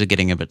think things are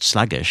getting a bit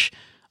sluggish,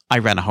 I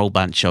ran a whole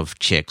bunch of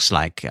checks.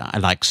 Like I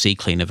like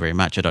CCleaner very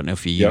much. I don't know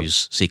if you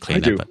use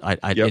CCleaner, but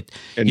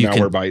and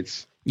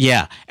Malwarebytes.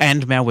 Yeah,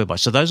 and Malwarebytes.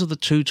 So those are the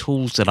two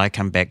tools that I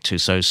come back to.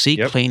 So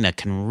CCleaner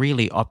can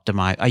really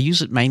optimize. I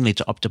use it mainly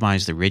to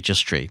optimize the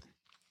registry,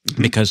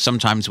 because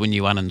sometimes when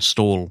you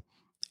uninstall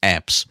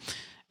apps,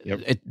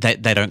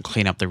 they don't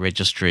clean up the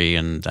registry,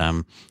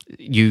 and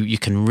you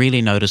can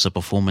really notice a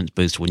performance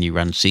boost when you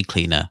run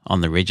CCleaner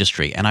on the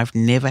registry. And I've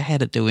never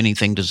had it do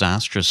anything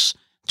disastrous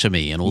to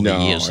me in all the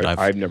years that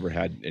I've never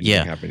had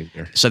anything happen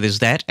either. So there's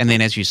that, and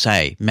then as you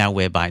say,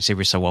 Malwarebytes.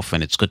 Every so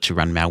often, it's good to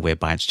run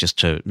Malwarebytes just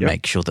to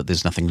make sure that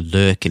there's nothing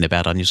lurking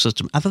about on your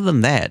system. Other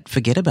than that,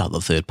 forget about the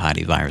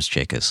third-party virus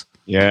checkers.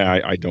 Yeah,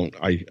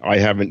 I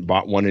haven't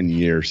bought one in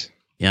years.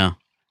 Yeah.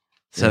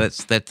 So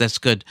that's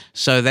good.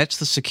 So that's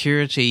the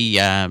security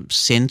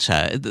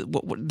center.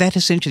 That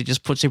essentially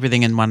just puts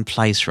everything in one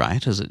place,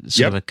 right? Is it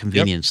sort of a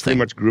convenience thing? Pretty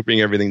much grouping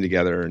everything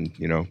together and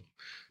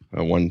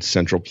one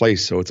central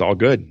place. So it's all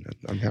good.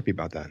 I'm happy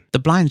about that. The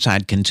Blind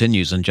Side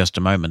continues in just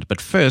a moment,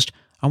 but first,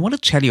 I want to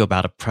tell you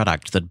about a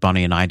product that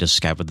Bonnie and I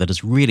discovered that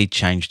has really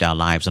changed our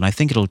lives, and I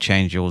think it'll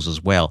change yours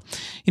as well.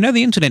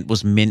 The internet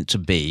was meant to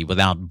be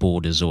without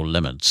borders or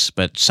limits,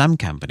 but some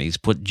companies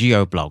put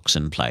geo-blocks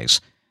in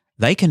place.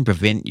 They can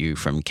prevent you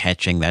from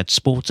catching that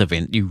sports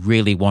event you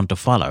really want to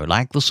follow,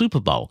 like the Super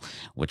Bowl,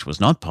 which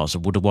was not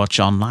possible to watch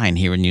online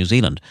here in New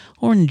Zealand,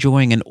 or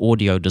enjoying an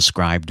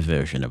audio-described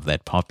version of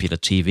that popular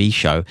TV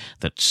show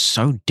that's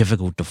so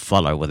difficult to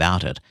follow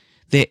without it.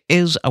 There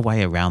is a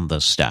way around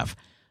this stuff.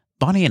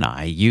 Bonnie and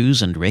I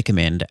use and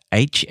recommend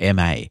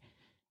HMA.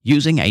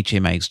 Using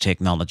HMA's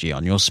technology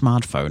on your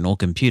smartphone or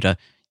computer,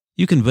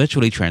 you can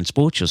virtually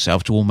transport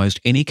yourself to almost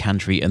any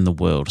country in the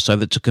world so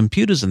that to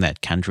computers in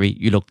that country,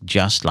 you look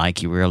just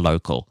like you were a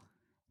local.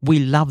 We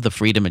love the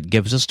freedom it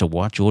gives us to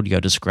watch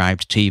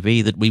audio-described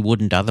TV that we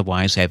wouldn't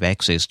otherwise have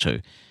access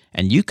to.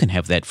 And you can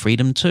have that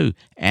freedom too,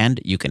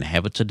 and you can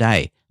have it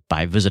today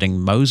by visiting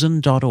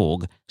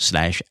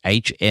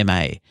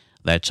mosen.org/HMA.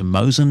 That's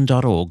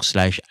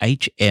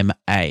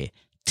mosen.org/HMA.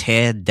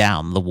 Tear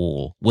down the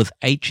wall with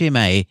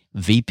HMA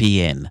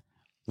VPN.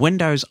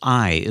 Windows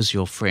Eye is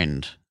your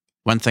friend.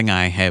 One thing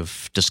I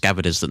have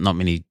discovered is that not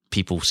many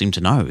people seem to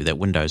know that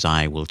Windows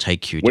Eye will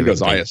take you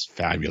Windows Eye is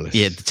fabulous.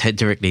 Yeah,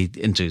 directly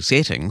into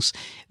settings.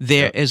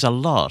 There is a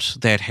lot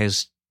that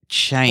has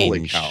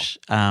changed. Holy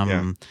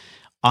cow.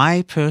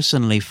 I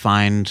personally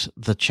find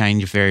the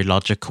change very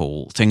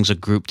logical. Things are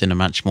grouped in a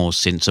much more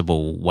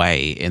sensible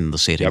way in the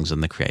settings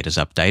in the Creators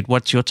Update.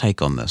 What's your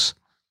take on this?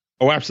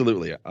 Oh,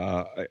 absolutely.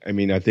 I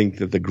mean, I think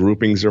that the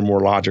groupings are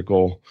more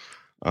logical.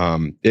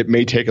 It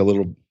may take a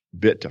little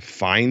bit to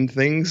find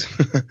things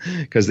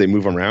because they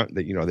move around.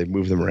 They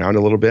move them around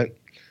a little bit.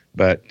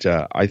 But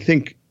I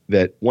think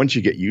that once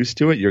you get used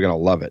to it, you're going to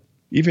love it.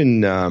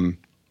 Even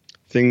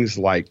things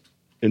like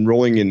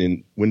enrolling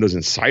in Windows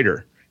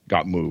Insider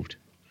got moved.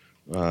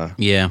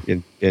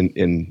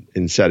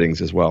 In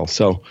settings as well.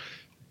 So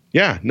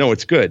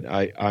it's good.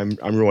 I'm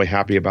really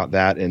happy about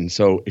that. And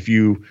so if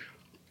you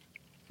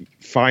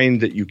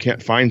find that you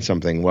can't find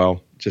something,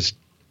 well, just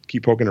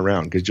keep poking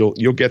around because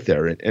you'll get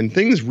there. And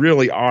things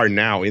really are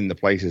now in the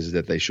places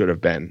that they should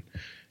have been.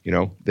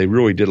 They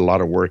really did a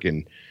lot of work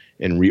in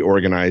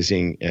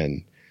reorganizing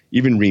and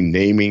even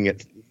renaming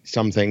it,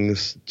 some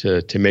things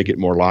to make it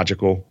more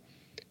logical.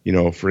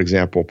 For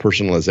example,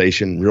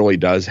 personalization really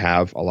does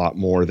have a lot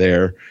more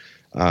there.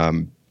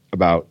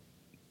 About,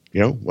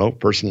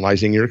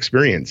 personalizing your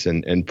experience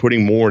and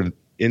putting more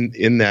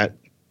in that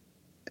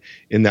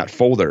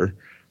folder.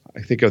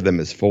 I think of them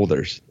as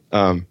folders,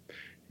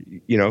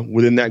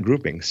 within that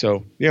grouping.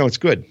 So, it's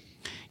good.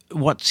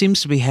 What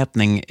seems to be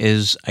happening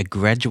is a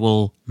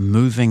gradual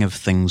moving of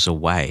things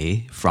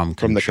away from the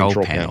control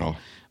panel.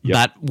 Yep.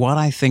 But what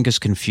I think is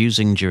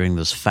confusing during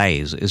this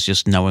phase is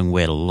just knowing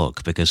where to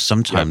look, because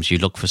sometimes you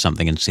look for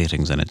something in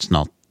settings and it's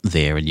not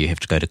there and you have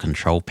to go to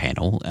control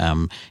panel.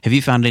 Have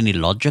you found any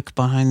logic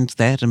behind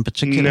that in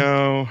particular?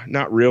 No,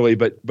 not really.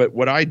 But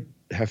what I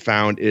have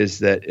found is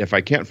that if I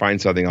can't find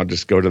something, I'll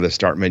just go to the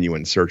start menu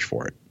and search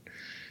for it.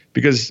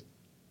 Because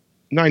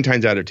 9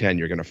 times out of 10,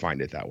 you're going to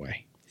find it that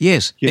way.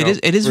 Yes,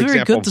 it is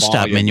very good, the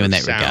start menu in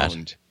that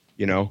regard.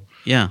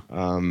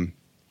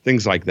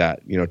 Things like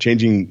that,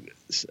 changing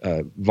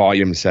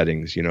volume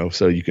settings,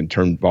 so you can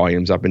turn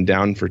volumes up and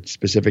down for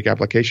specific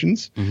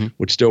applications,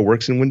 which still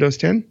works in Windows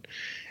 10.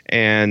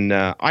 And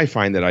I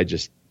find that I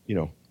just,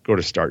 go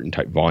to start and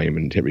type volume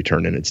and hit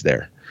return and it's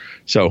there.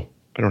 So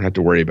I don't have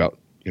to worry about,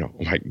 oh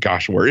my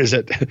gosh, where is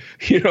it?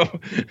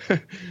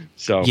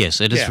 So yes,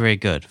 it is very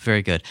good.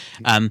 Very good.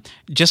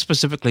 Just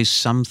specifically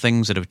some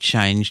things that have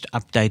changed,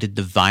 updated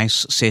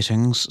device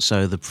settings.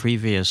 So the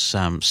previous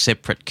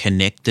separate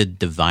connected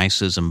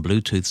devices and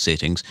Bluetooth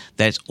settings,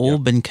 that's all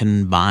been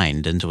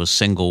combined into a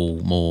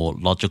single, more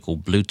logical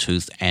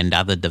Bluetooth and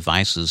other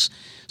devices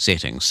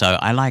settings. So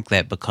I like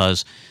that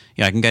because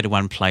I can go to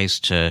one place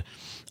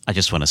I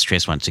just want to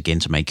stress once again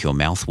to make your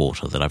mouth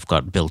water that I've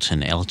got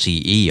built-in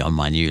LTE on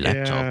my new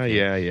laptop.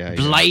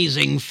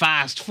 Blazing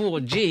fast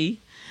 4G.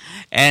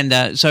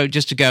 And so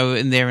just to go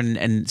in there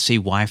and see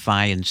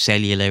Wi-Fi and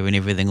cellular and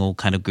everything all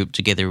kind of grouped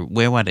together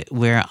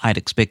where I'd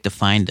expect to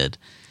find it.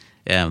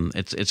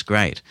 It's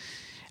great.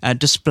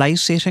 Display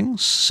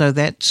settings, so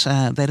that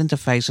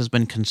interface has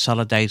been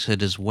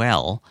consolidated as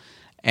well.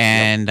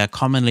 And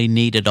commonly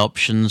needed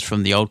options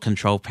from the old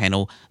control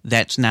panel,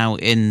 that's now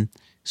in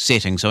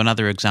settings. So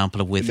another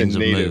example of where things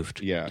have moved.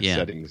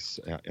 Settings.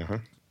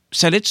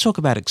 So let's talk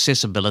about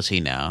accessibility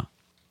now.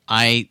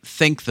 I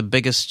think the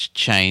biggest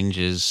change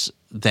is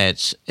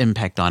that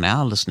impact on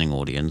our listening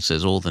audience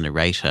is all the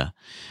narrator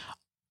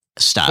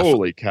stuff.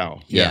 Holy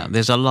cow. Yeah,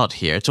 there's a lot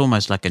here. It's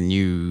almost like a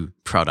new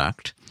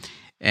product.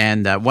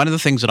 And one of the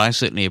things that I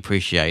certainly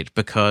appreciate,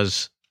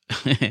 because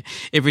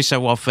every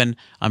so often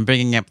I'm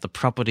bringing up the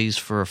properties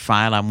for a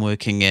file I'm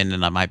working in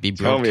and I might be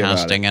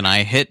broadcasting and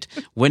I hit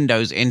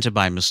Windows Enter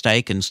by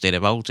mistake instead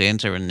of Alt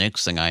Enter, and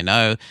next thing I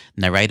know,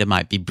 narrator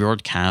might be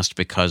broadcast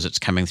because it's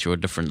coming through a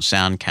different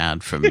sound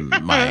card from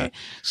my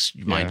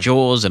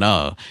JAWS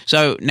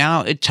so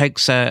now it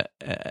takes a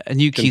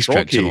new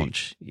keystroke to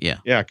launch.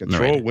 Control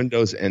narrator.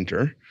 Windows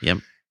Enter. Yep.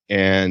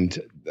 And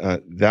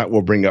that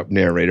will bring up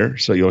narrator.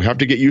 So you'll have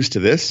to get used to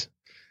this.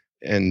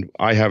 And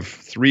I have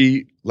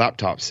 3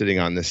 laptops sitting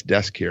on this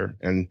desk here,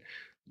 and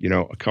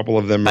a couple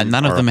of them. But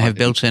none of them have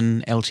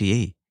built-in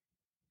LTE.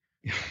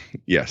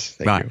 Yes,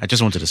 thank you. I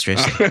just wanted to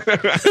stress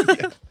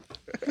that.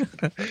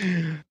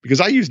 Because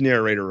I use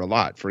narrator a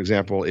lot. For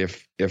example,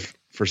 if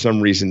for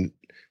some reason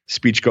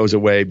speech goes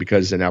away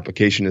because an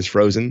application is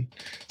frozen,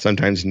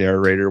 sometimes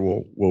narrator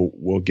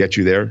will get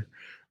you there.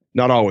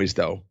 Not always,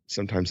 though.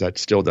 Sometimes that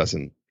still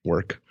doesn't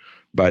work.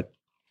 But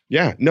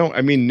yeah, no,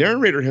 I mean,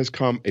 Narrator has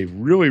come a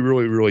really,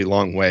 really, really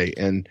long way.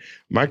 And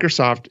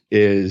Microsoft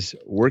is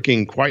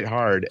working quite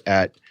hard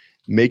at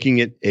making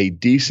it a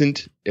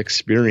decent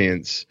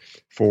experience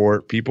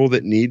for people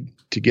that need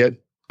to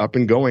get up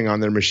and going on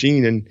their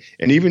machine. And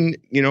even,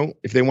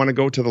 if they want to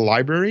go to the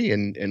library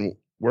and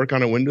work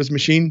on a Windows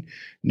machine,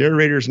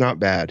 Narrator's not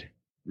bad. It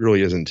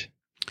really isn't.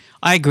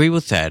 I agree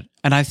with that.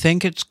 And I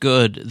think it's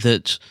good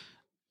that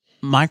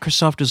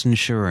Microsoft is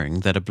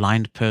ensuring that a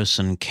blind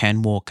person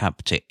can walk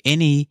up to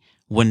any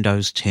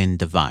Windows 10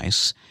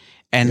 device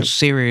and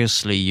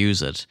seriously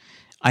use it.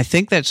 I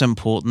think that's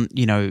important.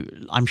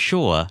 I'm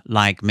sure,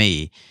 like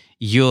me,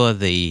 you're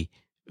the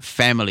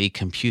family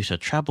computer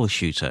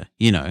troubleshooter,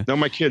 No,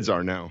 my kids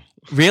are now.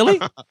 Really?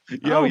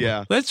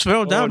 Yeah. That's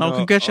well done. No.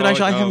 Congratulations.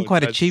 No, I haven't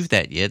quite achieved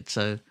that yet.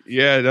 So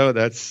yeah, no,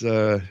 that's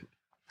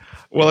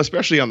well,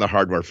 especially on the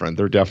hardware front,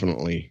 they're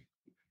definitely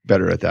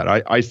better at that.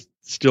 I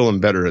still am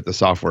better at the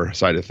software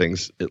side of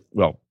things.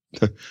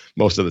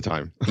 Most of the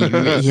time.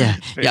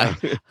 yeah.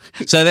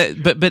 So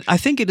but I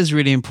think it is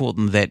really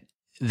important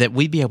that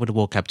we be able to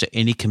walk up to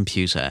any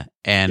computer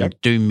and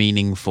do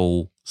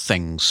meaningful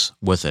things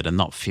with it and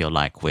not feel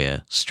like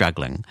we're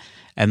struggling.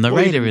 And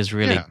Narrator is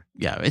really,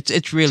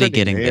 it's really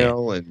getting there.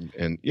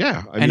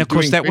 And of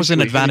course, that was an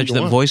advantage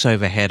that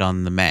VoiceOver had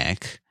on the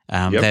Mac,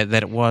 that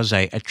it was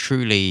a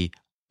truly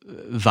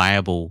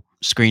viable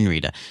screen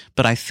reader.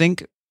 But I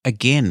think,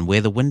 again,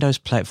 where the Windows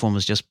platform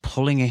is just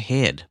pulling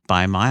ahead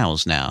by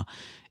miles now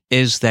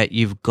is that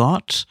you've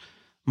got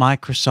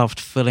Microsoft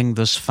filling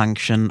this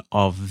function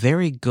of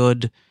very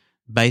good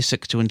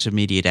basic to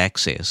intermediate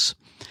access.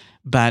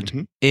 But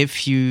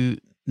if you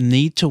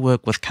need to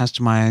work with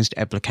customized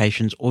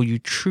applications, or you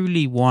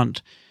truly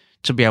want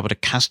to be able to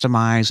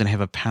customize and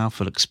have a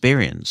powerful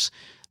experience,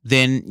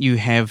 then you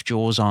have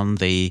JAWS on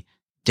the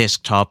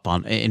desktop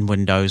in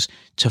Windows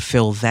to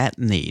fill that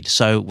need.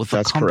 So with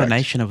the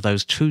combination of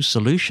those two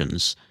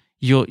solutions,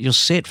 you're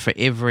set for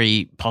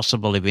every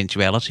possible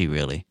eventuality,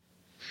 really.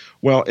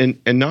 Well, and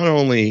not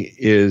only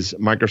is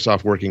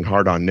Microsoft working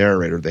hard on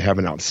Narrator, they have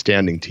an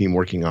outstanding team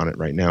working on it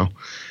right now.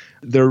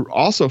 They're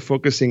also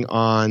focusing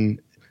on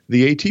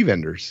the AT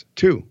vendors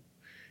too,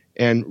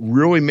 and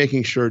really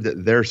making sure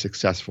that they're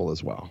successful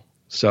as well.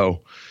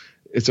 So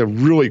it's a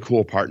really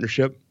cool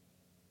partnership.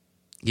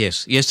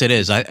 Yes, it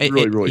is.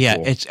 Really cool.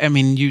 It's. I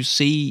mean, you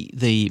see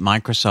the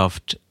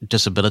Microsoft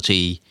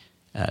Disability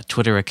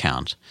Twitter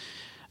account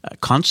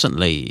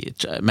constantly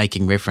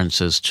making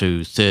references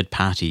to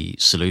third-party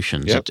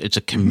solutions. Yep. It's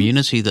a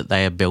community that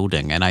they are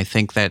building, and I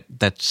think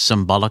that's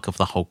symbolic of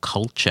the whole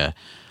culture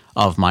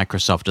of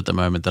Microsoft at the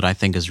moment that I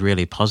think is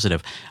really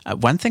positive.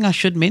 One thing I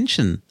should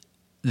mention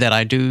that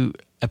I do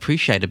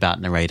appreciate about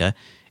Narrator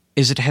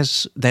is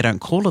they don't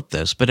call it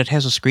this, but it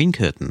has a screen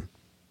curtain.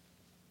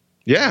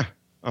 Yeah.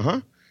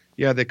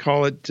 Yeah, they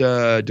call it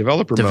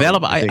developer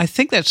mode. I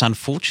think that's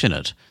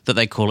unfortunate that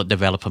they call it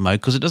developer mode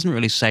because it doesn't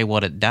really say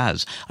what it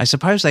does. I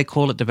suppose they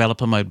call it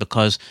developer mode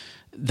because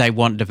they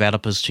want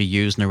developers to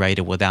use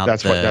Narrator without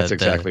that's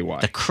exactly why.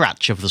 The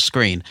crutch of the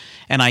screen.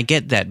 And I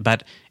get that,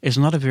 but it's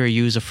not a very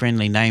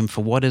user-friendly name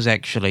for what is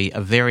actually a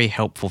very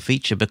helpful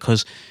feature,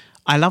 because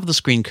I love the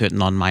screen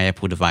curtain on my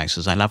Apple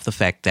devices. I love the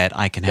fact that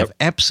I can have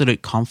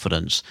absolute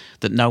confidence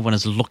that no one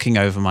is looking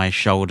over my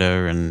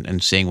shoulder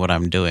and seeing what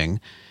I'm doing.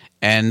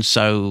 And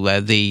so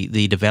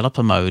the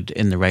developer mode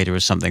in Narrator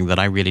is something that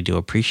I really do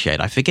appreciate.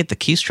 I forget the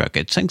keystroke.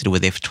 It's something to do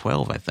with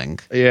F12, I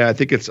think. Yeah, I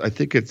think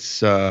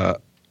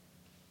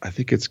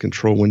it's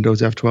Control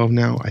Windows F12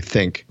 now. I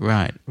think.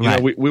 Right.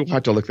 We'll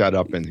have to look that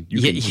up, and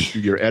you can do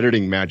your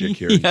editing magic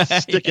here and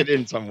stick it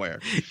in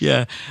somewhere.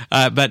 Yeah,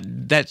 but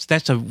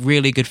that's a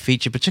really good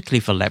feature,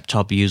 particularly for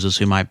laptop users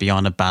who might be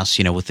on a bus,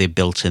 with their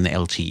built-in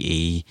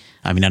LTE.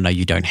 I mean, I know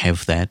you don't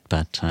have that,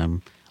 but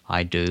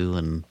I do,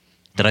 and.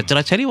 Did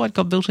I tell you I'd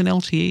got built-in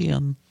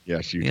LTE?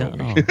 Yes, you told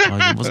me.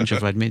 I wasn't sure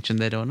if I'd mentioned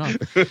that or not.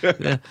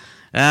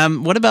 Yeah.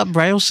 What about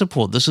Braille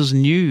support? This is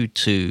new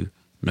to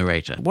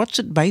Narrator. What's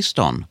it based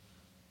on?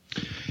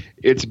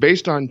 It's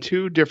based on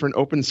two different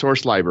open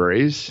source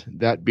libraries,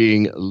 that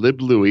being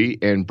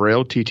LibLouis and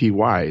Braille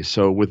TTY.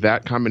 So with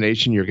that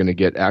combination, you're going to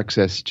get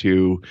access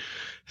to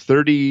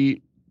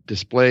 30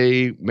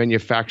 display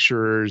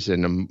manufacturers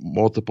and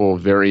multiple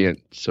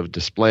variants of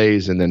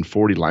displays, and then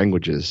 40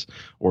 languages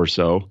or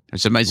so.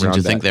 It's amazing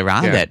to think there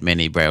are that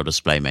many Braille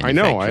display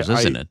manufacturers,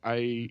 isn't it?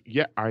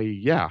 Yeah.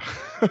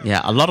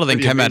 Yeah, a lot of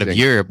them come out of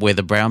Europe, where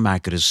the Braille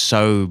market is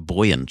so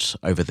buoyant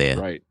over there.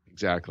 Right,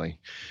 exactly.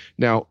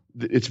 Now,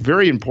 it's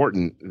very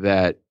important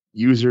that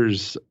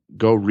users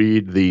go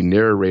read the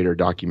Narrator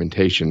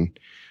documentation,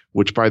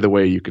 which, by the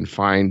way, you can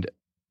find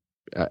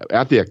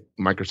at the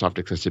Microsoft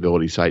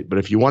Accessibility site. But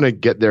if you want to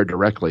get there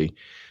directly,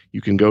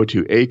 you can go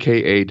to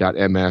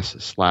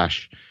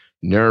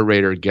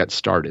aka.ms/narrator get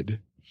started,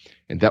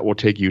 and that will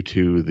take you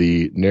to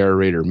the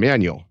Narrator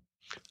manual.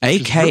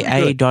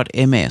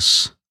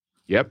 aka.ms.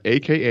 Yep,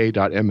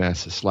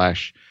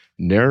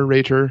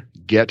 aka.ms/narrator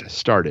get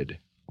started.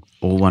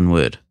 All one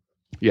word.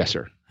 Yes,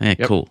 sir. Yeah,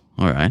 yep. Cool.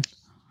 All right.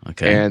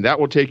 Okay. And that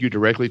will take you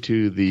directly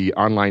to the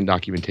online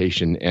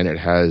documentation, and it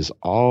has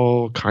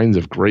all kinds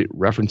of great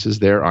references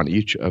there on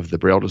each of the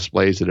Braille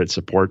displays that it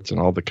supports and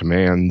all the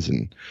commands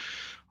and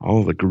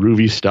all the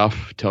groovy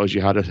stuff. It tells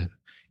you how to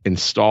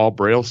install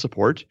Braille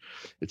support.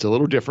 It's a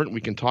little different.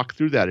 We can talk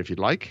through that if you'd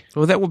like.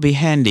 Well, that would be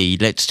handy.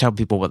 Let's tell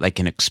people what they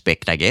can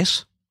expect, I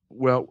guess.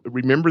 Well,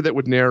 remember that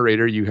with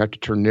Narrator, you have to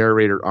turn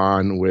Narrator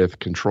on with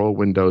Control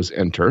Windows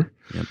Enter.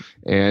 Yep.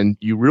 And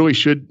you really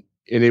should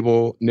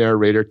enable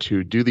Narrator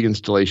to do the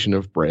installation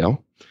of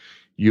Braille.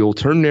 You'll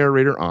turn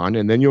Narrator on,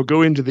 and then you'll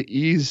go into the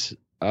Ease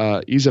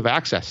of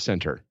Access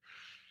Center.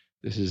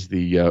 This is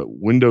the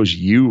Windows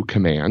U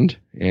command,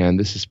 and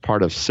this is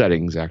part of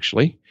settings,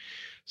 actually.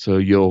 So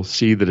you'll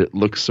see that it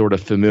looks sort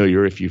of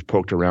familiar if you've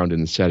poked around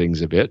in the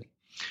settings a bit.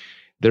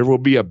 There will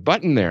be a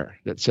button there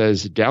that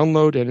says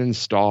Download and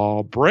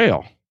Install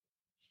Braille.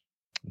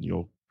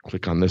 You'll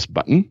click on this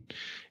button,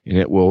 and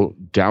it will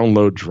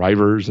download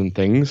drivers and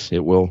things.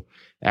 It will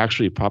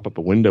actually pop up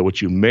a window,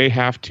 which you may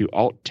have to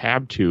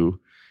Alt-Tab to,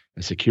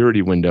 a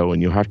security window,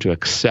 and you'll have to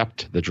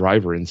accept the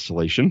driver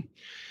installation.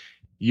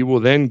 You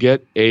will then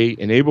get a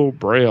Enable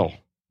Braille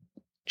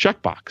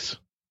checkbox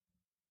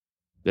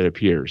that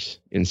appears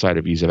inside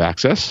of Ease of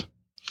Access.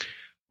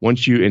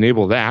 Once you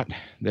enable that,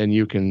 then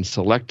you can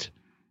select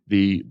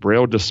the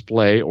Braille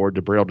display or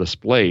the Braille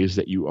displays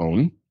that you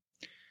own.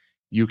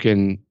 You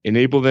can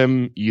enable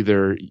them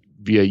either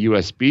via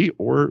USB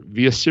or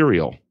via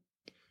serial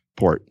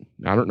port.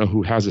 I don't know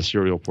who has a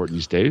serial port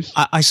these days.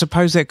 I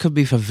suppose that could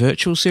be for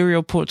virtual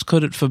serial ports.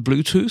 Could it for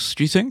Bluetooth,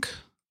 do you think?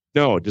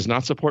 No, it does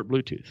not support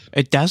Bluetooth.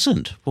 It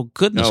doesn't? Well,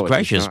 goodness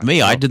gracious me.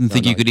 No, I didn't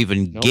think you could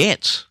even no.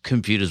 get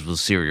computers with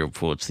serial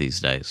ports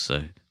these days.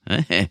 So,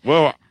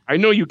 Well, I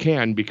know you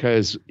can,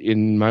 because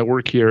in my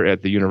work here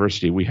at the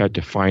university, we had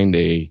to find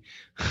a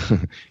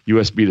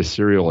USB to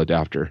serial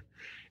adapter.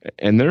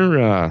 And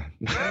they're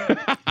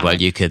well,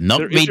 you could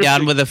knock me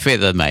down with a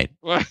feather, mate.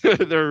 Well,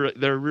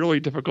 they're really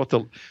difficult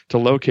to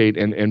locate.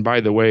 And by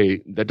the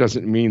way, that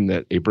doesn't mean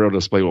that a Braille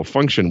display will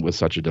function with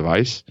such a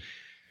device.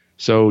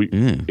 So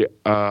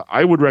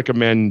I would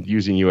recommend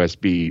using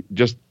USB,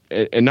 just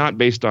and not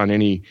based on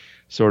any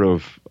sort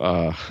of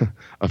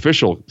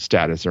official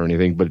status or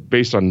anything, but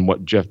based on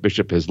what Jeff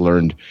Bishop has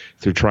learned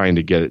through trying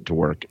to get it to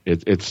work.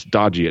 It's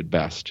dodgy at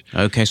best.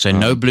 Okay, so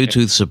no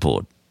Bluetooth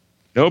support.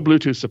 No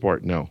Bluetooth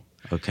support, no.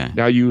 Okay.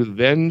 Now you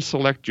then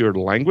select your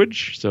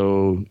language,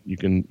 so you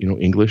can,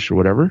 English or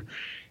whatever.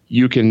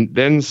 You can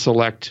then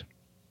select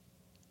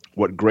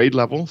what grade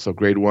level, so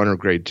grade 1 or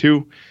grade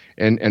 2.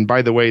 And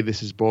by the way,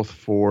 this is both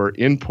for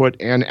input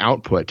and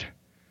output.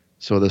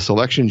 So the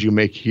selections you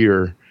make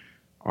here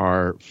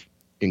are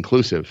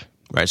inclusive.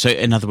 Right. So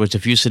in other words,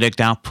 if you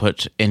select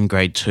output in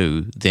grade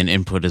 2, then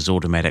input is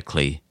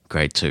automatically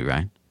grade 2,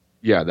 right?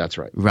 Yeah, that's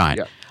right. Right.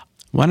 Yeah.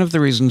 One of the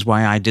reasons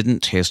why I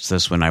didn't test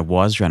this when I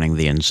was running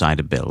the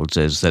insider builds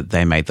is that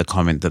they made the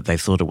comment that they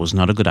thought it was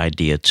not a good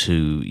idea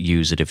to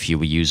use it if you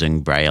were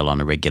using Braille on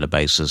a regular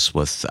basis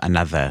with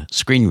another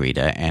screen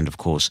reader. And of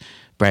course,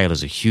 Braille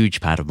is a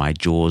huge part of my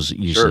JAWS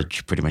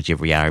usage pretty much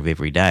every hour of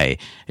every day.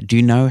 Do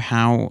you know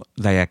how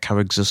they are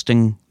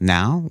coexisting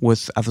now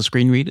with other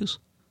screen readers?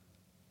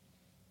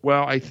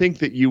 Well, I think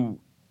that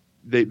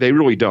they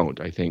really don't,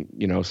 I think,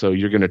 so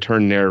you're going to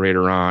turn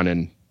Narrator on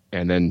and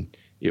then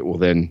it will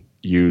then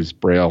use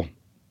Braille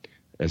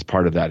as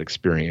part of that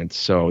experience.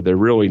 So they're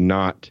really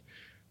not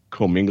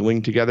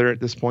commingling together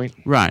at this point.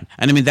 Right.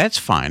 And I mean, that's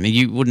fine.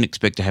 You wouldn't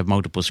expect to have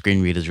multiple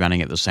screen readers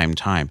running at the same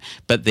time.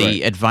 But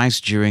the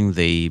advice during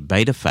the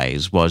beta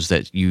phase was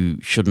that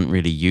you shouldn't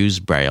really use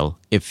Braille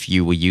if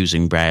you were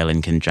using Braille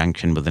in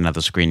conjunction with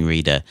another screen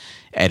reader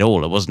at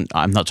all.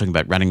 I'm not talking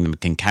about running them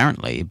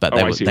concurrently, but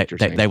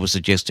they were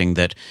suggesting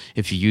that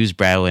if you use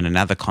Braille in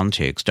another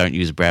context, don't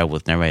use Braille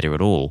with Narrator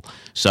at all.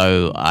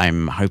 So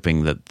I'm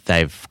hoping that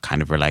they've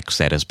kind of relaxed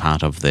that as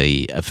part of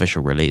the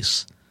official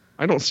release.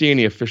 I don't see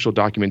any official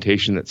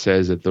documentation that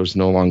says that there's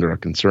no longer a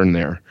concern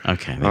there.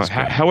 Okay. That's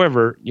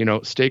however,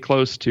 stay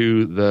close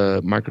to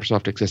the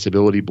Microsoft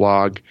Accessibility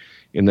blog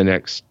in the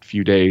next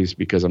few days,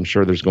 because I'm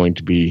sure there's going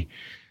to be,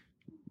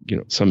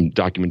 some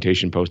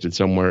documentation posted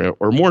somewhere.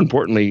 Or more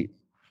importantly,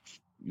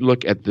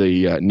 look at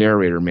the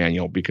Narrator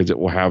manual, because it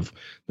will have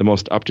the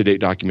most up-to-date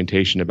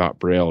documentation about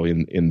Braille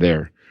in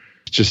there.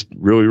 It's just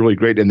really, really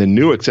great. And the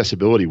new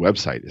accessibility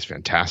website is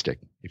fantastic.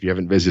 If you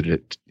haven't visited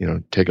it,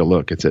 take a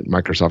look. It's at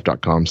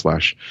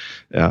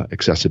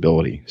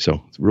Microsoft.com/accessibility.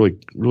 So it's really,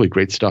 really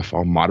great stuff,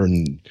 all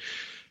modern,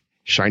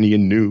 shiny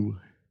and new.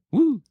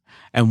 Woo.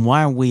 And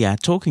while we are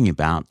talking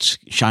about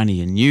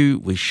shiny and new,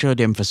 we should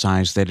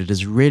emphasize that it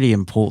is really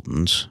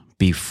important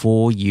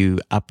before you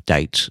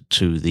update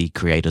to the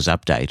Creators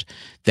Update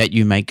that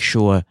you make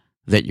sure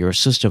that your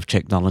assistive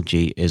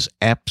technology is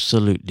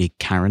absolutely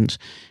current.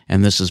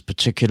 And this is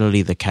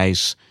particularly the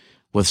case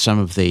with some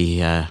of the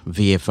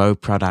VFO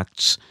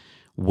products,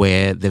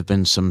 where there have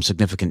been some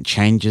significant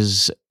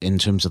changes in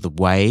terms of the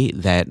way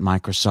that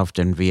Microsoft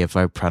and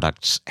VFO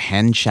products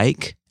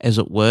handshake, as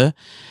it were.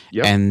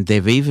 Yep. And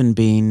there have even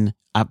been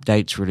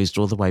updates released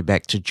all the way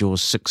back to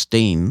JAWS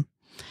 16.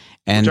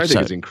 And which I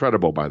think is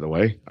incredible, by the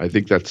way. I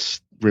think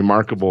that's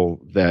remarkable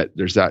that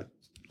there's that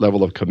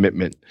level of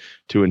commitment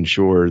to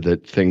ensure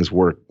that things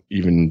work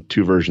even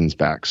 2 versions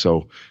back.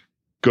 So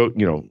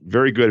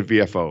very good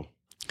VFO.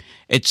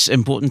 It's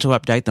important to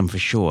update them for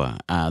sure.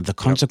 The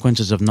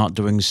consequences of not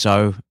doing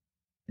so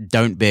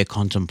don't bear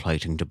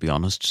contemplating, to be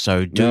honest.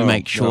 So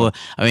make sure. No.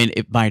 I mean,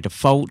 by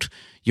default,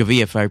 your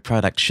VFO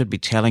product should be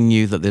telling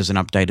you that there's an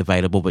update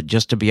available, but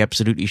just to be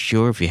absolutely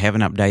sure, if you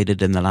haven't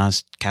updated in the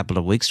last couple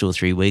of weeks, 2 or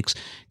 3 weeks,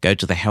 go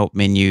to the help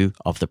menu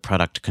of the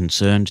product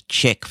concerned,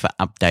 check for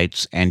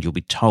updates, and you'll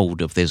be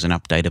told if there's an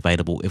update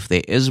available. If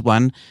there is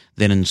one,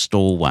 then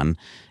install one.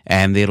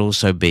 And there'll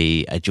also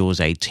be a JAWS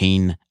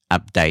 18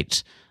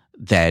 update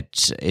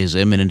that is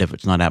imminent if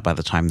it's not out by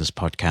the time this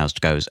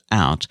podcast goes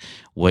out,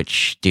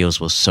 which deals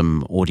with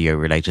some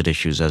audio-related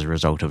issues as a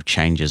result of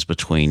changes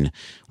between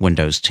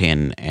Windows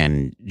 10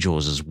 and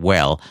JAWS as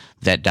well.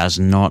 That does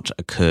not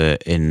occur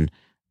in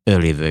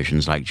earlier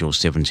versions like JAWS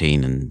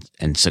 17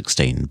 and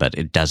 16, but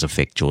it does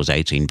affect JAWS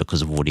 18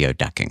 because of audio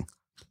ducking.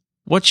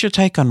 What's your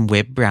take on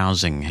web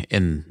browsing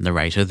in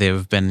Narrator? There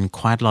have been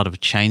quite a lot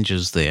of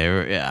changes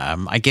there.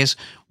 I guess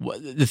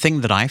the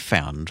thing that I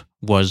found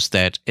was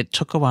that it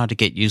took a while to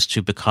get used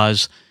to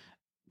because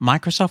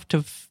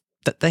Microsoft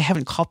they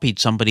haven't copied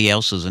somebody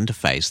else's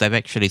interface. They've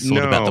actually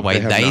thought about the way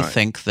they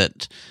think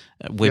that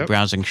web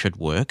browsing should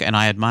work, and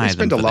I admire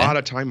them. They spend a lot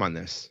of time on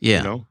this.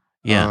 Yeah,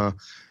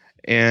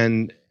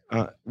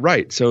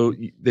 right. So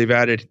they've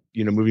added,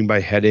 moving by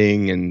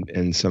heading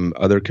and some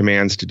other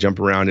commands to jump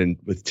around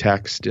with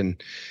text,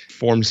 and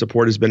form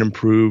support has been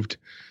improved.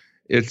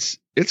 It's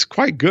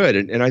quite good,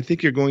 and I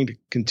think you're going to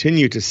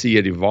continue to see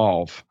it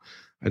evolve.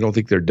 I don't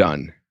think they're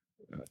done,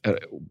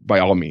 by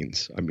all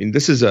means. I mean,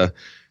 this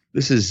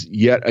is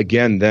yet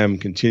again them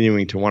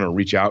continuing to want to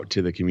reach out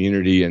to the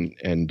community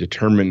and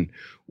determine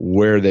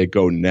where they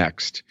go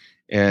next.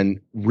 And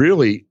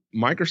really,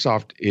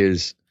 Microsoft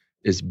is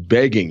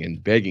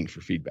begging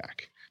for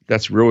feedback.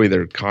 That's really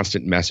their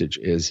constant message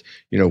is,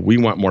 we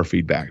want more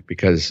feedback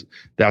because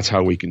that's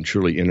how we can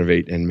truly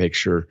innovate and make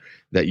sure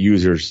that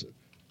users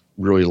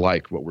really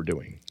like what we're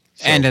doing.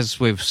 So, and as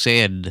we've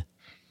said,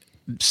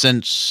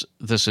 since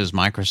this is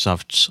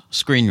Microsoft's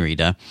screen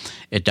reader,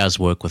 it does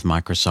work with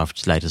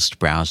Microsoft's latest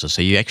browser.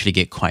 So you actually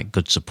get quite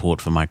good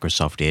support for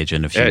Microsoft Edge.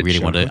 And if you really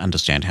want to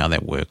understand how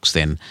that works,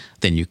 then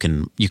you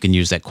can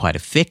use that quite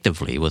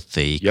effectively with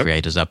the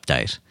Creators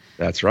Update.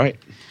 That's right.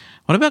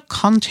 What about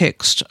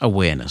context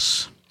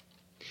awareness?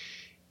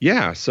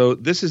 Yeah, so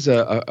this is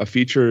a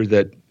feature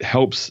that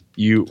helps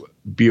you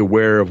be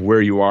aware of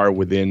where you are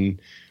within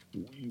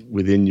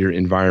your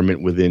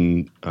environment,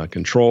 within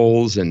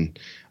controls, and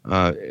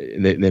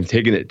they've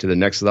taken it to the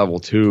next level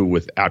too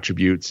with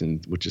attributes,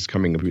 and which is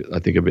coming, I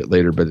think, a bit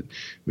later, but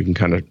we can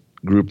kind of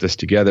group this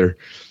together,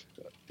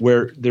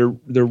 where they're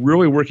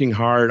really working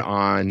hard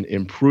on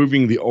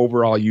improving the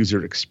overall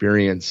user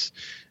experience.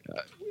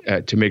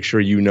 To make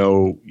sure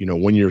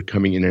when you're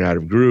coming in and out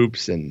of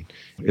groups, and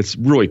it's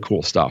really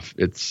cool stuff.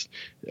 It's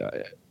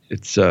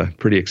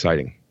pretty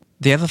exciting.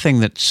 The other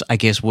thing that's, I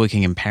guess,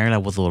 working in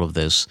parallel with all of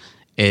this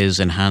is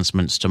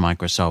enhancements to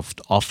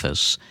Microsoft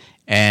Office,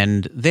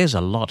 and there's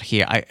a lot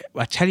here.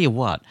 I tell you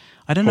what,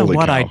 I don't know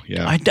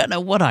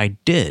what I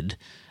did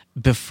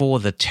before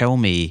the Tell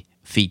Me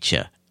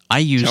feature. I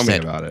use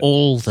that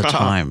all the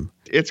time.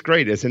 It's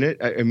great, isn't it?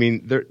 I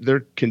mean,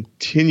 they're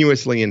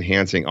continuously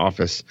enhancing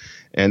Office,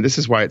 and this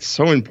is why it's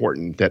so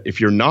important that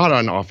if you're not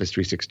on Office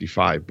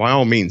 365, by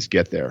all means,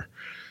 get there.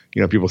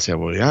 People say,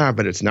 well, yeah,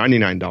 but it's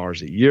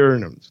 $99 a year,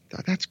 and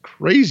that's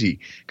crazy.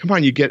 Come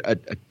on, you get a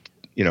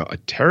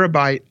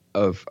terabyte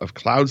of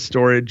cloud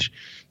storage,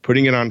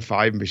 putting it on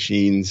 5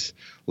 machines,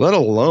 let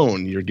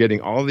alone you're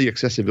getting all the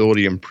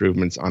accessibility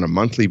improvements on a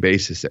monthly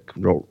basis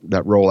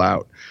that roll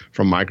out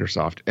from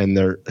Microsoft, and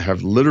there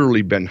have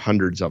literally been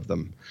hundreds of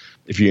them.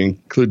 If you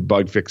include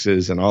bug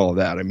fixes and all of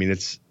that, I mean,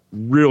 it's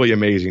really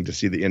amazing to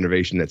see the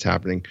innovation that's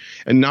happening.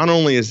 And not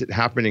only is it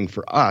happening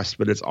for us,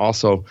 but it's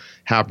also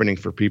happening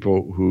for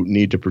people who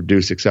need to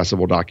produce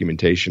accessible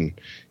documentation,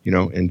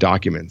 and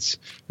documents.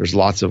 There's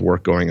lots of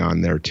work going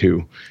on there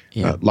too.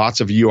 Yeah. Lots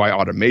of UI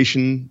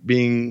automation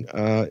being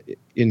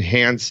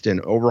enhanced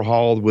and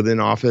overhauled within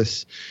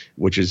Office,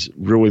 which is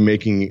really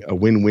making a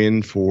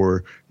win-win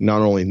for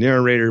not only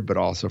Narrator, but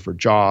also for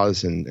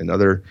JAWS and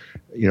other,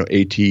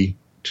 AT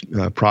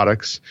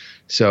products.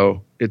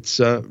 So it's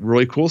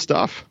really cool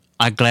stuff.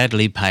 I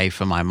gladly pay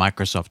for my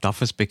Microsoft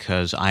Office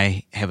because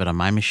I have it on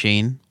my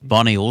machine.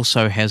 Bonnie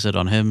also has it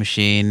on her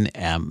machine.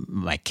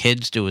 My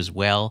kids do as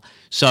well.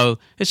 So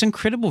it's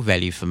incredible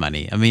value for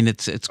money. I mean,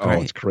 it's great.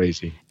 Oh, it's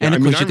crazy. And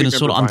of course, you can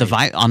install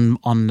it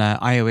on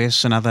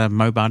iOS and other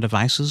mobile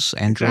devices,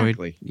 Android.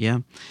 Exactly. Yeah.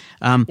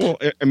 Well,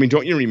 I mean,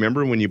 don't you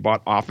remember when you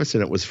bought Office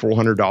and it was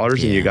 $400 and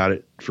you got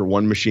it for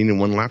one machine and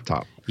one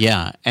laptop?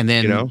 Yeah, and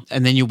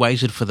then you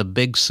waited for the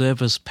big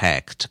service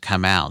pack to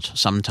come out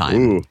sometime.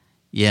 Ooh.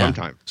 Yeah.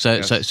 sometime. So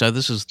Yes. so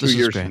this is 2 this is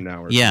years great. from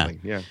now or yeah. something.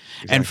 Yeah.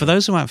 And for exactly.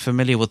 those who aren't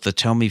familiar with the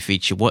Tell Me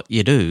feature, what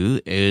you do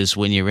is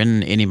when you're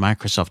in any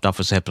Microsoft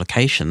Office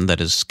application that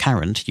is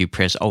current, you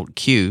press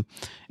Alt-Q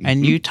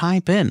and you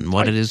type in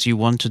what it is you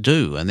want to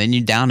do, and then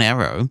you down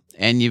arrow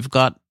and you've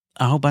got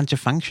a whole bunch of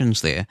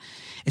functions there.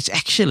 It's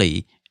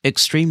actually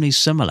extremely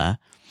similar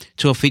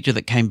to a feature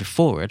that came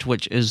before it,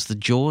 which is the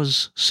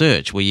JAWS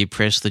search, where you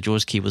press the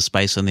JAWS key with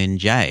space and then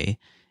J,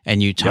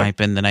 and you type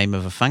in the name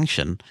of a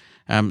function.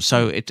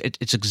 So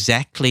it's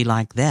exactly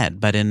like that,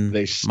 but in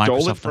They stole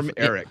Microsoft it from Office.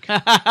 Eric.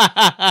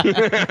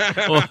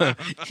 Well,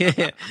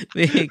 yeah,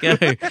 there you go.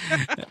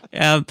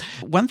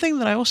 One thing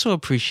that I also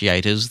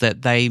appreciate is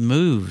that they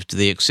moved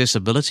the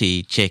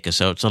accessibility checker,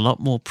 so it's a lot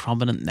more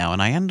prominent now,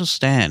 and I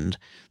understand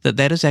that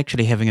that is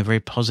actually having a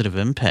very positive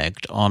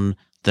impact on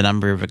the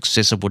number of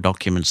accessible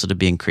documents that are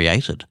being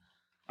created.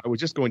 I was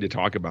just going to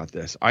talk about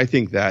this. I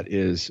think that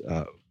is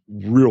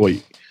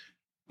really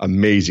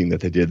amazing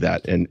that they did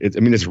that, and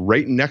it's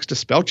right next to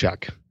spell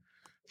check.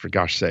 For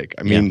gosh sake,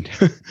 I mean,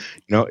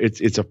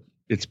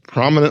 it's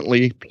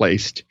prominently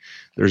placed.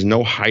 There's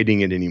no hiding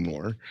it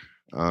anymore.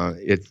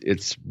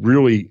 It's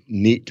really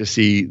neat to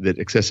see that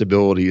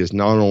accessibility is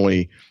not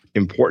only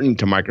important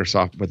to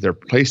Microsoft, but they're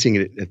placing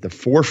it at the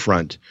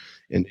forefront,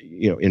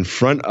 in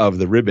front of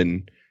the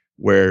ribbon,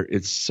 where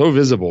it's so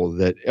visible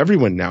that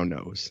everyone now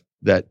knows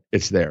that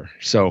it's there.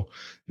 So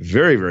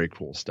very, very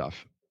cool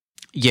stuff.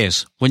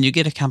 Yes, when you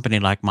get a company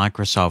like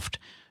Microsoft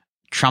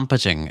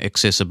trumpeting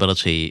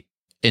accessibility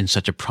in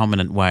such a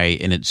prominent way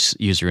in its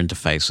user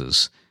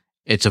interfaces,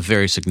 it's a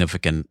very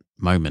significant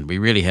moment. We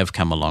really have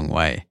come a long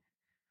way.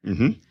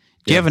 Mm-hmm. Do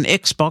you have an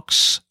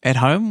Xbox at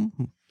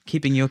home,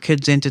 keeping your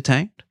kids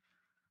entertained?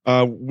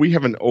 We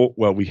had an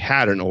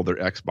older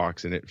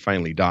Xbox and it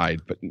finally died,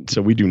 but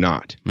so we do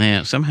not.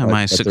 Yeah, somehow But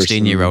my there's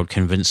 16-year-old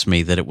convinced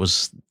me that it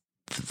was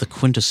the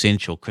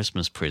quintessential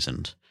Christmas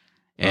present.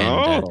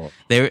 And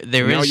there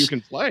now is, you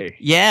can play.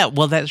 Yeah,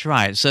 well, that's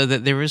right. So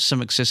that there is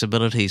some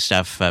accessibility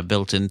stuff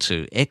built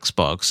into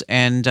Xbox,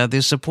 and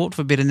there's support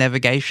for better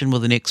navigation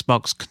with an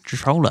Xbox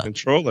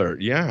controller.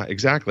 Yeah,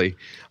 exactly.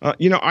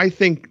 I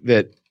think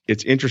that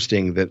it's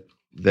interesting that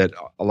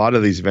a lot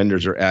of these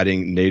vendors are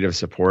adding native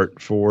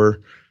support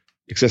for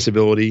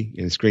accessibility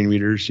in screen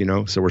readers.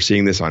 So we're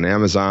seeing this on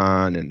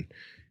Amazon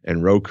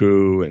and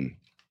Roku and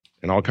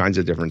all kinds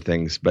of different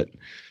things, but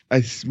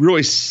I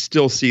really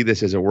still see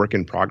this as a work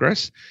in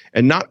progress,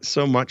 and not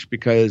so much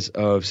because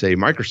of, say,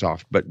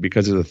 Microsoft, but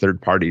because of the third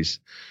parties,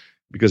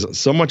 because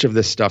so much of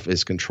this stuff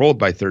is controlled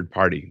by third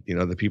party,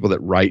 the people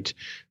that write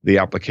the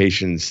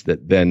applications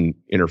that then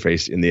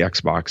interface in the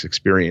Xbox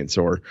experience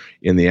or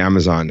in the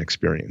Amazon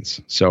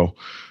experience. So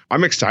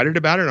I'm excited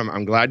about it.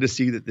 I'm glad to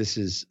see that this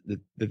is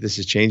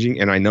changing.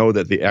 And I know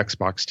that the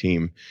Xbox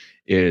team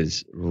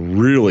is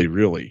really,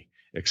 really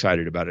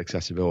excited about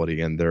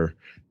accessibility, and they're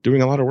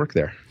doing a lot of work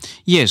there.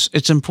 Yes,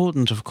 it's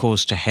important, of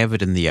course, to have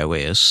it in the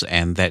OS,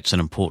 and that's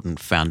an important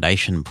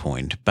foundation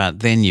point.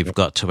 But then you've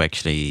got to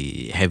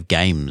actually have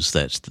games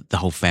that the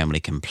whole family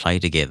can play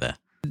together.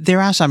 There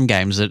are some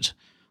games that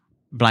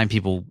blind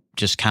people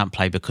just can't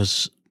play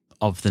because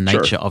of the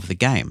nature of the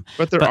game.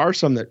 But there are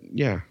some that,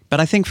 yeah.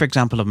 But I think, for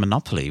example, of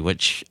Monopoly,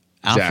 which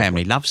our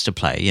family loves to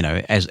play,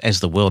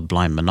 as the world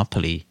blind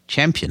Monopoly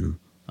champion,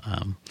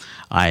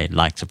 I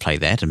like to play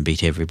that and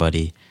beat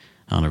everybody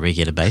on a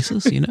regular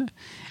basis,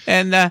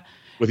 And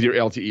with your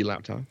LTE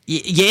laptop.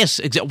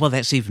 Yes, well,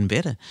 that's even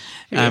better.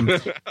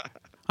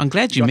 I'm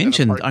glad you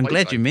mentioned. I'm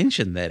glad you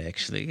mentioned that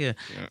actually. Yeah.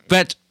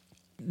 But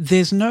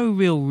there's no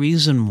real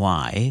reason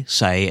why,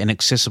 say, an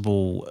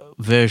accessible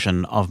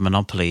version of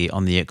Monopoly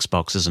on the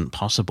Xbox isn't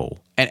possible.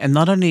 And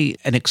not only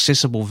an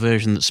accessible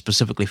version that's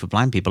specifically for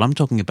blind people. I'm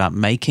talking about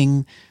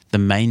making the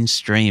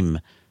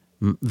mainstream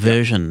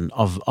version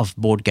of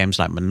board games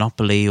like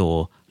Monopoly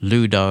or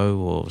Ludo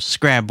or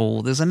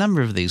Scrabble. There's a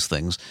number of these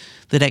things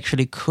that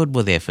actually could,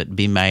 with effort,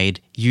 be made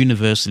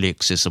universally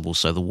accessible,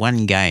 so the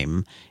one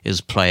game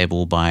is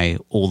playable by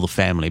all the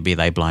family, be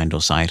they blind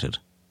or sighted.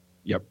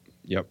 Yep.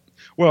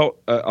 Well,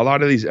 a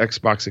lot of these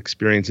Xbox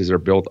experiences are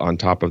built on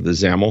top of the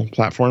XAML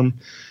platform,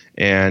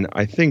 and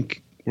I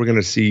think we're going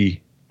to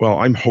see, well,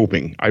 I'm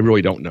hoping, I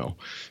really don't know,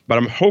 but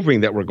I'm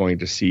hoping that we're going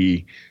to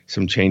see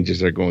some changes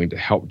that are going to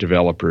help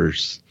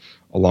developers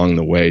along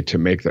the way to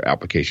make their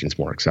applications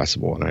more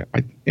accessible. And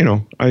I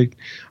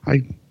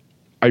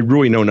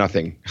really know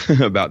nothing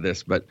about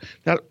this, but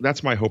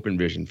that's my hope and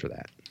vision for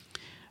that.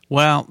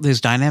 Well,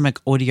 there's dynamic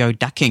audio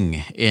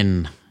ducking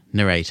in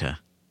Narrator.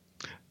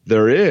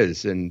 There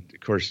is, and of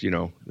course,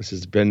 this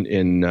has been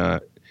in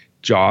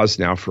JAWS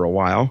now for a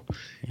while,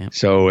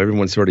 so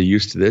everyone's sort of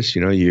used to this.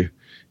 You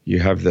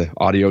have the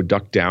audio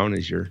ducked down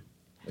as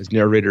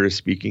narrator is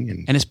speaking,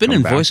 and it's been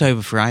in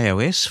VoiceOver for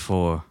iOS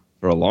for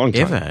a long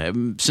time. Ever.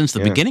 Since the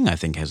beginning, I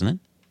think, hasn't it?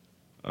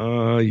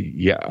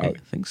 Yeah. I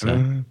think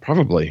so.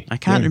 Probably. I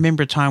can't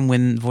remember a time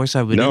when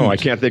VoiceOver didn't. No, I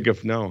can't think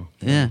of, no.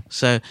 Yeah.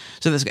 So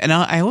that's, and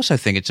I also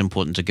think it's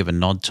important to give a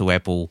nod to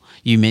Apple.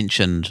 You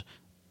mentioned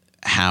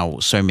how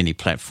so many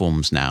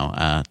platforms now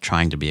are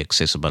trying to be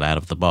accessible out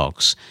of the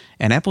box.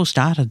 And Apple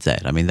started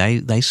that. I mean,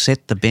 they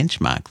set the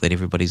benchmark that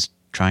everybody's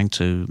trying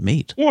to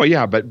meet. Well,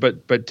 yeah,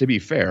 but to be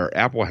fair,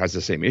 Apple has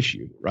the same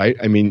issue, right?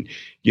 I mean,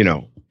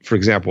 for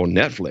example,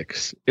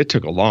 Netflix, it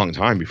took a long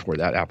time before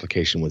that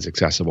application was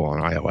accessible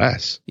on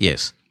iOS.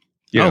 Yes.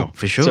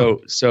 For sure.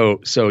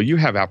 So you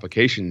have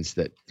applications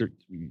that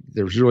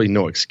there's really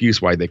no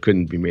excuse why they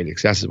couldn't be made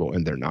accessible,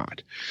 and they're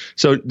not.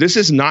 So this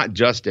is not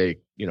just a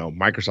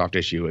Microsoft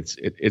issue.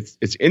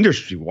 It's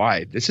industry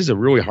wide. This is a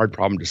really hard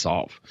problem to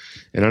solve,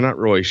 and I'm not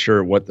really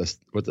sure what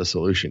the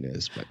solution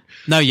is. But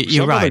no,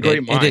 you're right.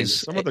 It is.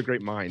 Some of the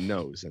great mind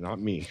knows, and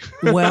not me.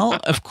 Well,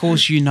 of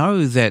course, you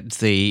know that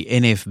the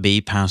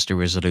NFB passed a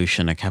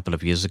resolution a couple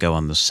of years ago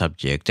on the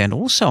subject, and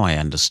also I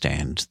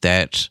understand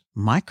that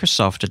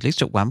Microsoft, at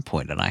least at one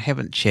point, and I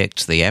haven't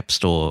checked the App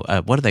Store.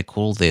 What do they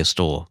call their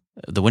store?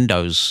 The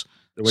Windows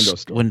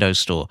Store. Windows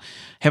Store.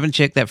 Haven't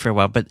checked that for a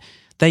while, but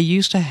they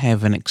used to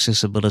have an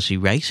accessibility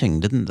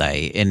rating, didn't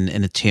they, in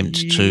an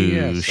attempt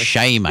to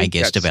shame, I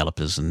guess,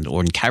 developers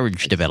or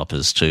encourage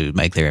developers to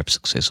make their apps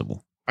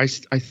accessible. I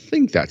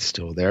think that's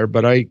still there,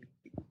 but I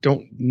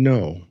don't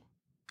know.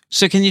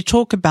 So can you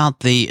talk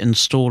about the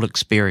install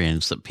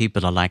experience that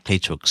people are likely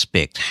to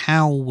expect?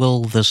 How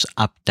will this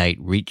update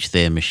reach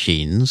their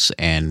machines,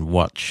 and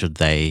what should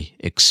they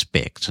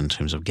expect in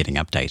terms of getting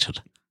updated?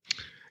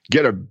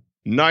 Get a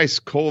nice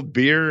cold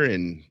beer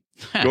and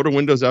go to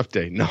Windows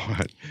Update. No,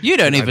 you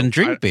don't even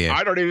drink beer.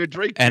 I don't even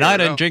drink beer. And I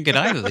don't drink it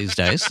either these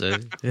days. So.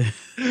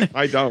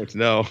 I don't,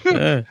 no.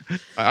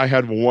 I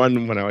had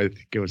one when I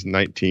think it was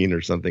 19 or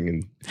something,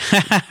 and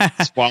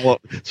swallowed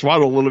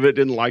a little bit,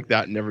 didn't like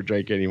that, and never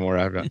drank anymore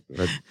after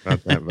that.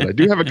 But I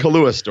do have a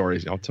Kahlua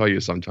story. I'll tell you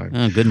sometime.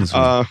 Oh, goodness.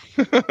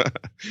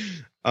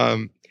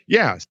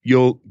 Yeah,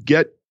 you'll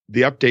get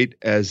the update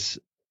as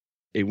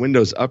a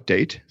Windows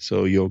Update.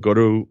 So you'll go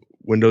to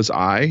Windows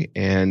I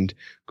and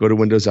go to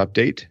Windows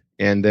Update,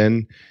 and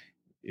then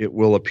it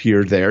will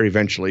appear there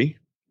eventually.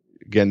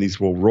 Again, these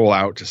will roll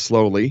out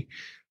slowly.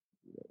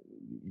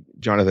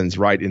 Jonathan's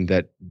right in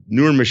that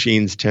newer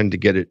machines tend to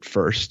get it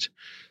first.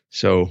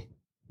 So,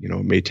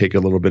 it may take a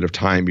little bit of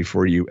time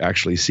before you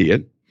actually see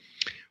it.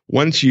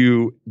 Once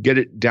you get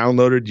it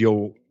downloaded,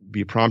 you'll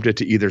be prompted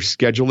to either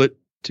schedule it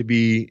to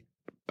be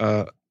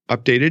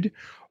updated,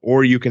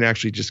 or you can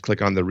actually just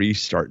click on the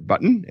restart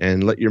button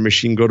and let your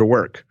machine go to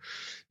work.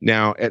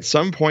 Now, at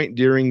some point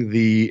during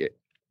the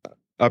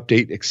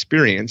update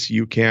experience,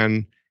 you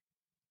can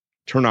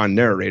turn on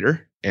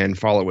Narrator and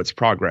follow its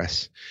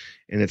progress.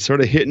 And it's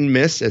sort of hit and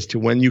miss as to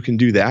when you can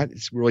do that.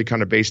 It's really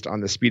kind of based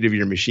on the speed of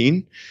your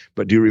machine.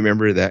 But do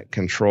remember that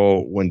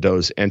Control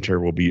Windows Enter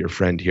will be your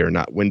friend here,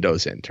 not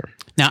Windows Enter.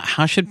 Now,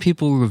 how should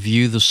people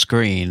review the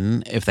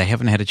screen if they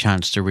haven't had a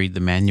chance to read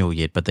the manual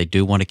yet, but they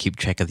do want to keep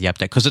track of the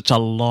update? Because it's a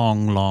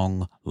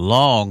long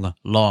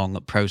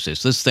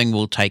process. This thing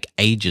will take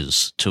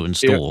ages to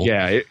install.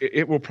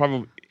 It will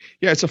probably...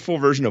 Yeah, it's a full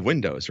version of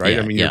Windows, right?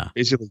 I mean, you're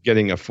basically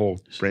getting a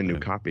full brand new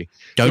copy.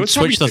 Don't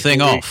switch the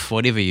thing off,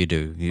 whatever you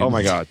do. Oh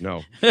my God,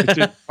 no.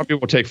 It probably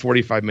will take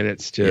 45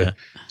 minutes to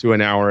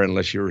an hour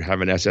unless you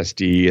have an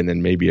SSD, and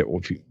then maybe it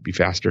will be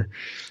faster.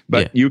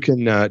 But you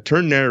can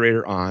turn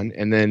Narrator on,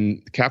 and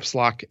then caps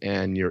lock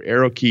and your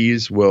arrow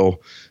keys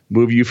will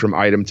move you from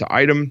item to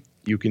item.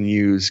 You can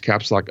use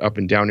caps lock up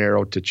and down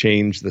arrow to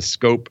change the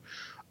scope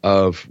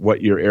of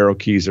what your arrow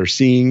keys are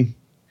seeing.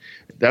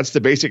 That's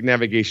the basic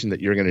navigation that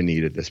you're going to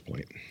need at this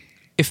point.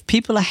 If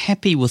people are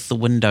happy with the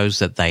Windows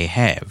that they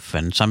have,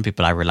 and some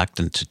people are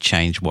reluctant to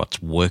change what's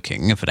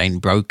working, if it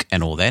ain't broke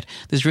and all that,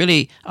 there's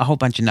really a whole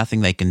bunch of nothing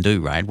they can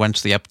do, right?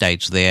 Once the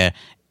update's there,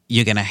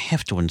 you're going to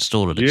have to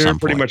install it at some point. You're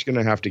pretty much going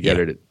to have to get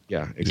it.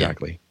 Yeah,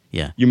 exactly.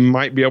 Yeah. You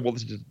might be able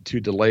to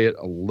delay it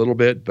a little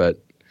bit,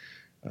 but...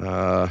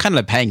 kind of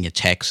like paying your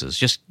taxes.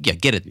 Just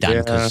get it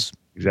done.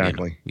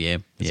 Exactly.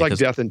 It's like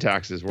death and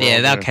taxes.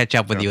 They'll catch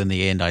up with you in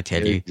the end, I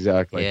tell you.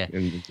 Exactly. Yeah.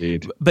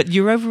 Indeed. But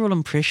your overall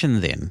impression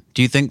then,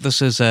 do you think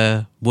this is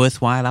a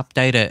worthwhile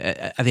update?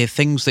 Are there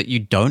things that you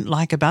don't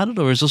like about it,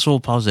 or is this all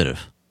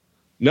positive?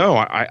 No,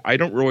 I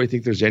don't really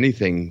think there's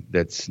anything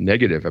that's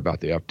negative about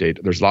the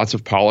update. There's lots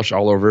of polish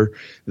all over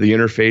the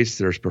interface.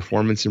 There's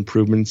performance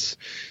improvements,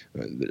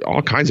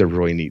 all kinds of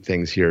really neat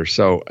things here.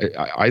 So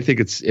I think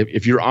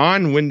if you're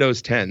on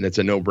Windows 10, that's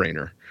a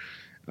no-brainer.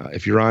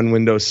 If you're on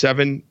Windows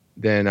 7,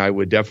 then I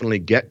would definitely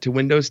get to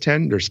Windows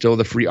 10. There's still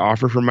the free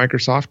offer from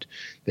Microsoft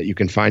that you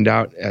can find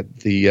out at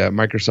the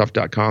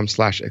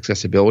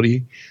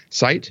Microsoft.com/accessibility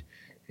site.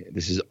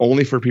 This is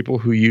only for people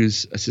who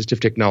use assistive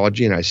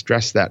technology, and I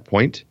stress that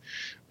point.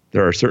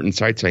 There are certain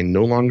sites I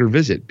no longer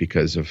visit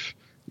because of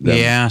them.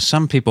 Yeah,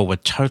 some people were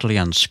totally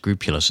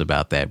unscrupulous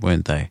about that,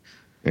 weren't they?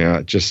 Yeah,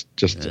 it just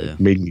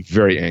made me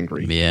very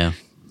angry. Yeah.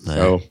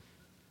 So,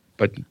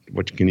 but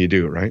what can you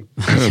do, right?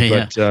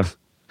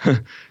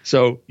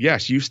 So,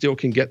 yes, you still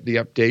can get the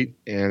update,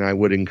 and I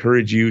would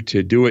encourage you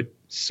to do it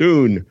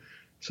soon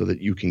so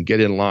that you can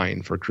get in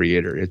line for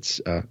Creator. It's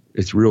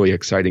really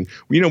exciting.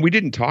 We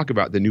didn't talk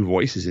about the new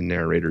voices in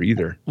Narrator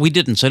either. We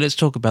didn't, so let's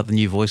talk about the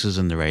new voices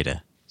in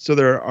Narrator. So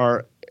there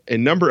are a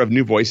number of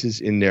new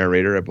voices in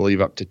Narrator, I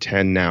believe up to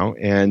 10 now.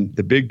 And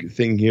the big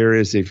thing here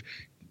is they've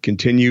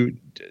continued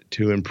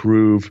to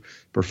improve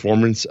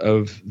performance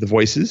of the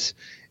voices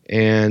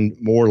and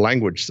more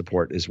language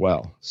support as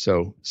well.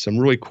 So some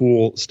really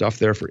cool stuff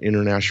there for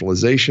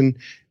internationalization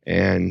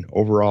and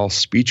overall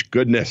speech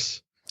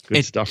goodness.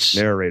 Good stuff,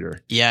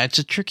 Narrator. Yeah, it's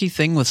a tricky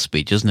thing with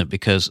speech, isn't it?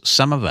 Because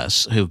some of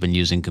us who've been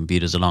using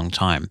computers a long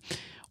time,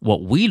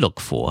 what we look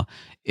for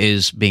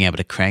is being able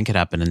to crank it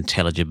up in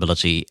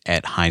intelligibility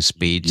at high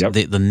speeds. Yep.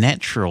 The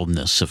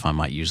naturalness, if I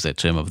might use that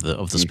term, of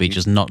the speech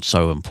is not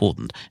so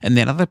important. And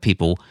then other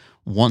people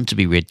want to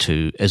be read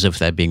to as if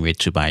they're being read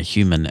to by a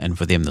human, and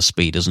for them the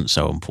speed isn't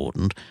so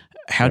important.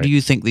 How do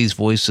you think these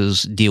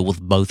voices deal with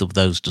both of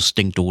those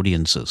distinct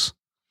audiences?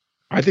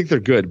 I think they're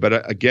good,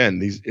 but again,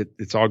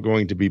 it's all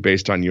going to be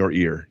based on your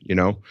ear,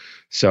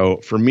 So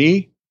for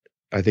me,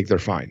 I think they're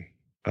fine.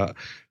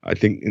 I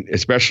think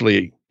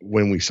especially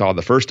when we saw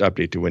the first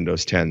update to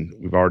Windows 10,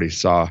 we've already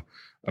saw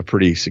a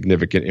pretty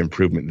significant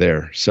improvement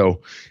there. So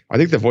I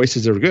think the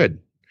voices are good,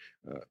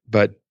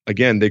 but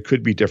again, they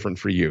could be different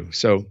for you.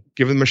 So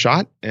give them a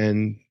shot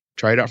and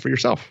try it out for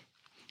yourself.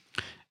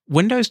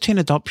 Windows 10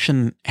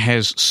 adoption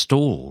has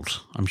stalled.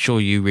 I'm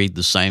sure you read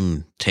the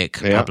same tech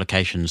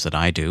publications that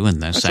I do,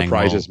 and they're saying,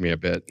 surprises me a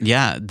bit.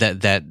 Yeah,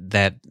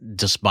 that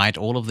despite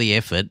all of the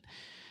effort,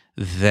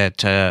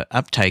 that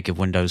uptake of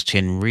Windows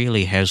 10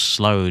 really has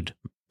slowed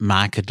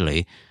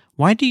markedly.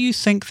 Why do you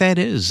think that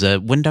is?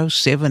 Windows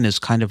 7 is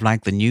kind of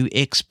like the new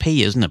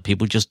XP, isn't it?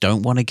 People just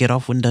don't want to get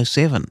off Windows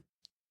 7.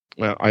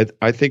 Well,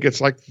 I think it's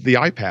like the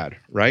iPad,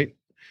 right?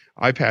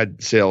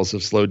 iPad sales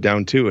have slowed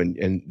down too,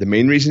 and the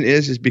main reason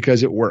is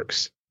because it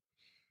works.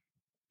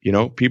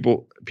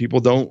 People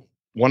don't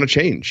want to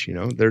change.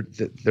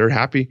 They're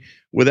happy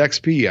with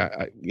XP.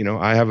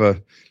 I have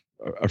a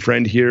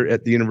friend here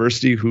at the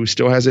university who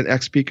still has an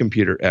XP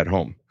computer at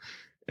home,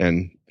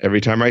 and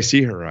every time I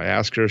see her, I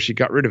ask her if she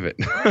got rid of it.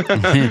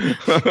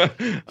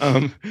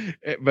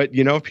 But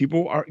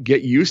people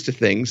get used to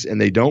things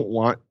and they don't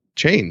want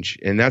change,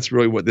 and that's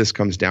really what this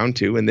comes down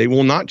to. And they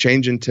will not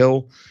change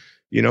until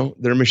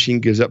their machine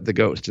gives up the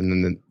ghost,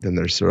 and then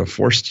they're sort of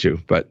forced to.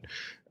 But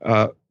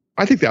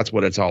I think that's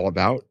what it's all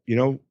about.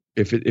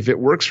 If it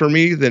works for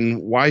me,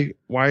 then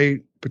why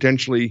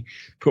potentially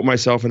put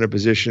myself in a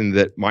position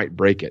that might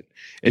break it?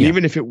 And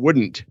even if it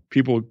wouldn't,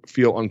 people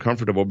feel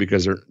uncomfortable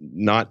because they're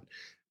not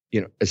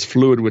as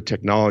fluid with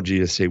technology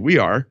as say we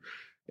are.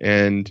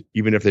 And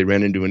even if they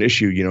ran into an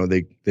issue,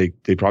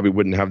 they probably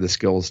wouldn't have the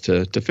skills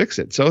to fix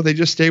it. So they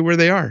just stay where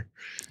they are.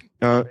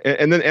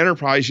 And then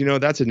enterprise,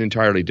 that's an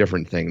entirely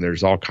different thing.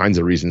 There's all kinds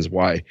of reasons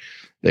why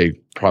they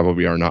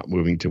probably are not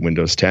moving to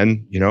Windows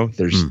 10.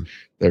 There's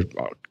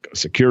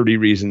security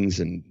reasons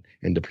and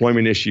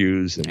deployment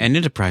issues. And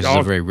enterprises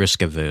are very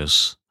risk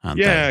averse, aren't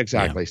they? Yeah,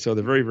 exactly. Yeah. So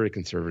they're very, very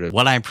conservative.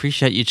 Well, I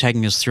appreciate you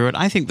taking us through it.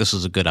 I think this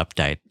is a good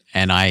update.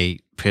 And I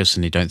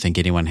personally don't think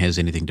anyone has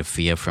anything to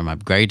fear from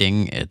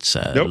upgrading. It's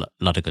a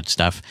lot of good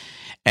stuff.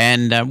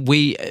 And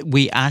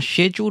we are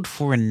scheduled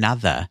for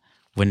another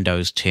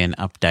Windows 10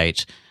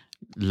 update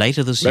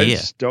later this year.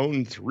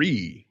 Redstone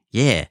 3.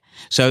 Yeah.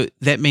 So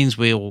that means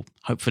we'll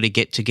hopefully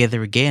get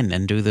together again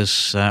and do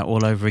this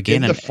all over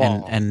again. In the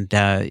fall. And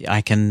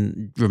I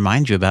can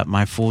remind you about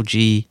my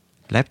 4G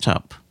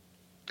laptop.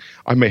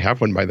 I may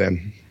have one by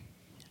then.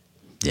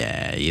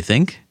 Yeah, you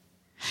think?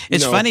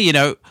 It's funny,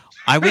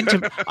 I went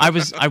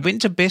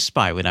to Best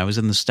Buy when I was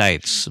in the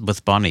States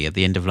with Bonnie at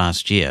the end of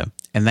last year,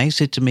 and they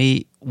said to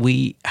me,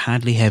 we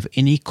hardly have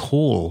any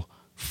call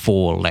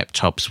for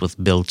laptops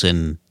with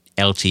built-in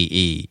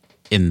LTE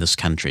in this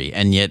country,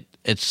 and yet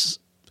it's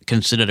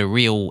considered a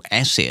real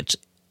asset.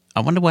 I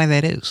wonder why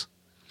that is.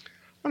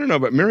 I don't know,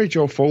 but Mary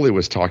Jo Foley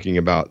was talking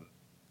about,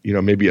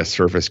 maybe a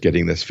Surface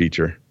getting this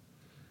feature.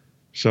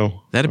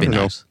 So that'd be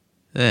nice.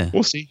 Yeah.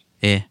 We'll see.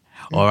 Yeah.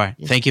 All right.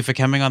 Thank you for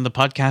coming on the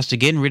podcast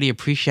again. Really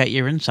appreciate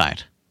your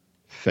insight.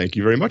 Thank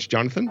you very much,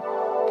 Jonathan.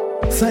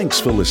 Thanks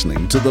for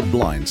listening to The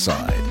Blind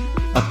Side,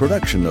 a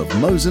production of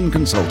Mosen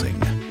Consulting.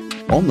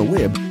 On the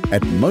web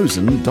at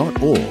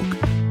mosen.org.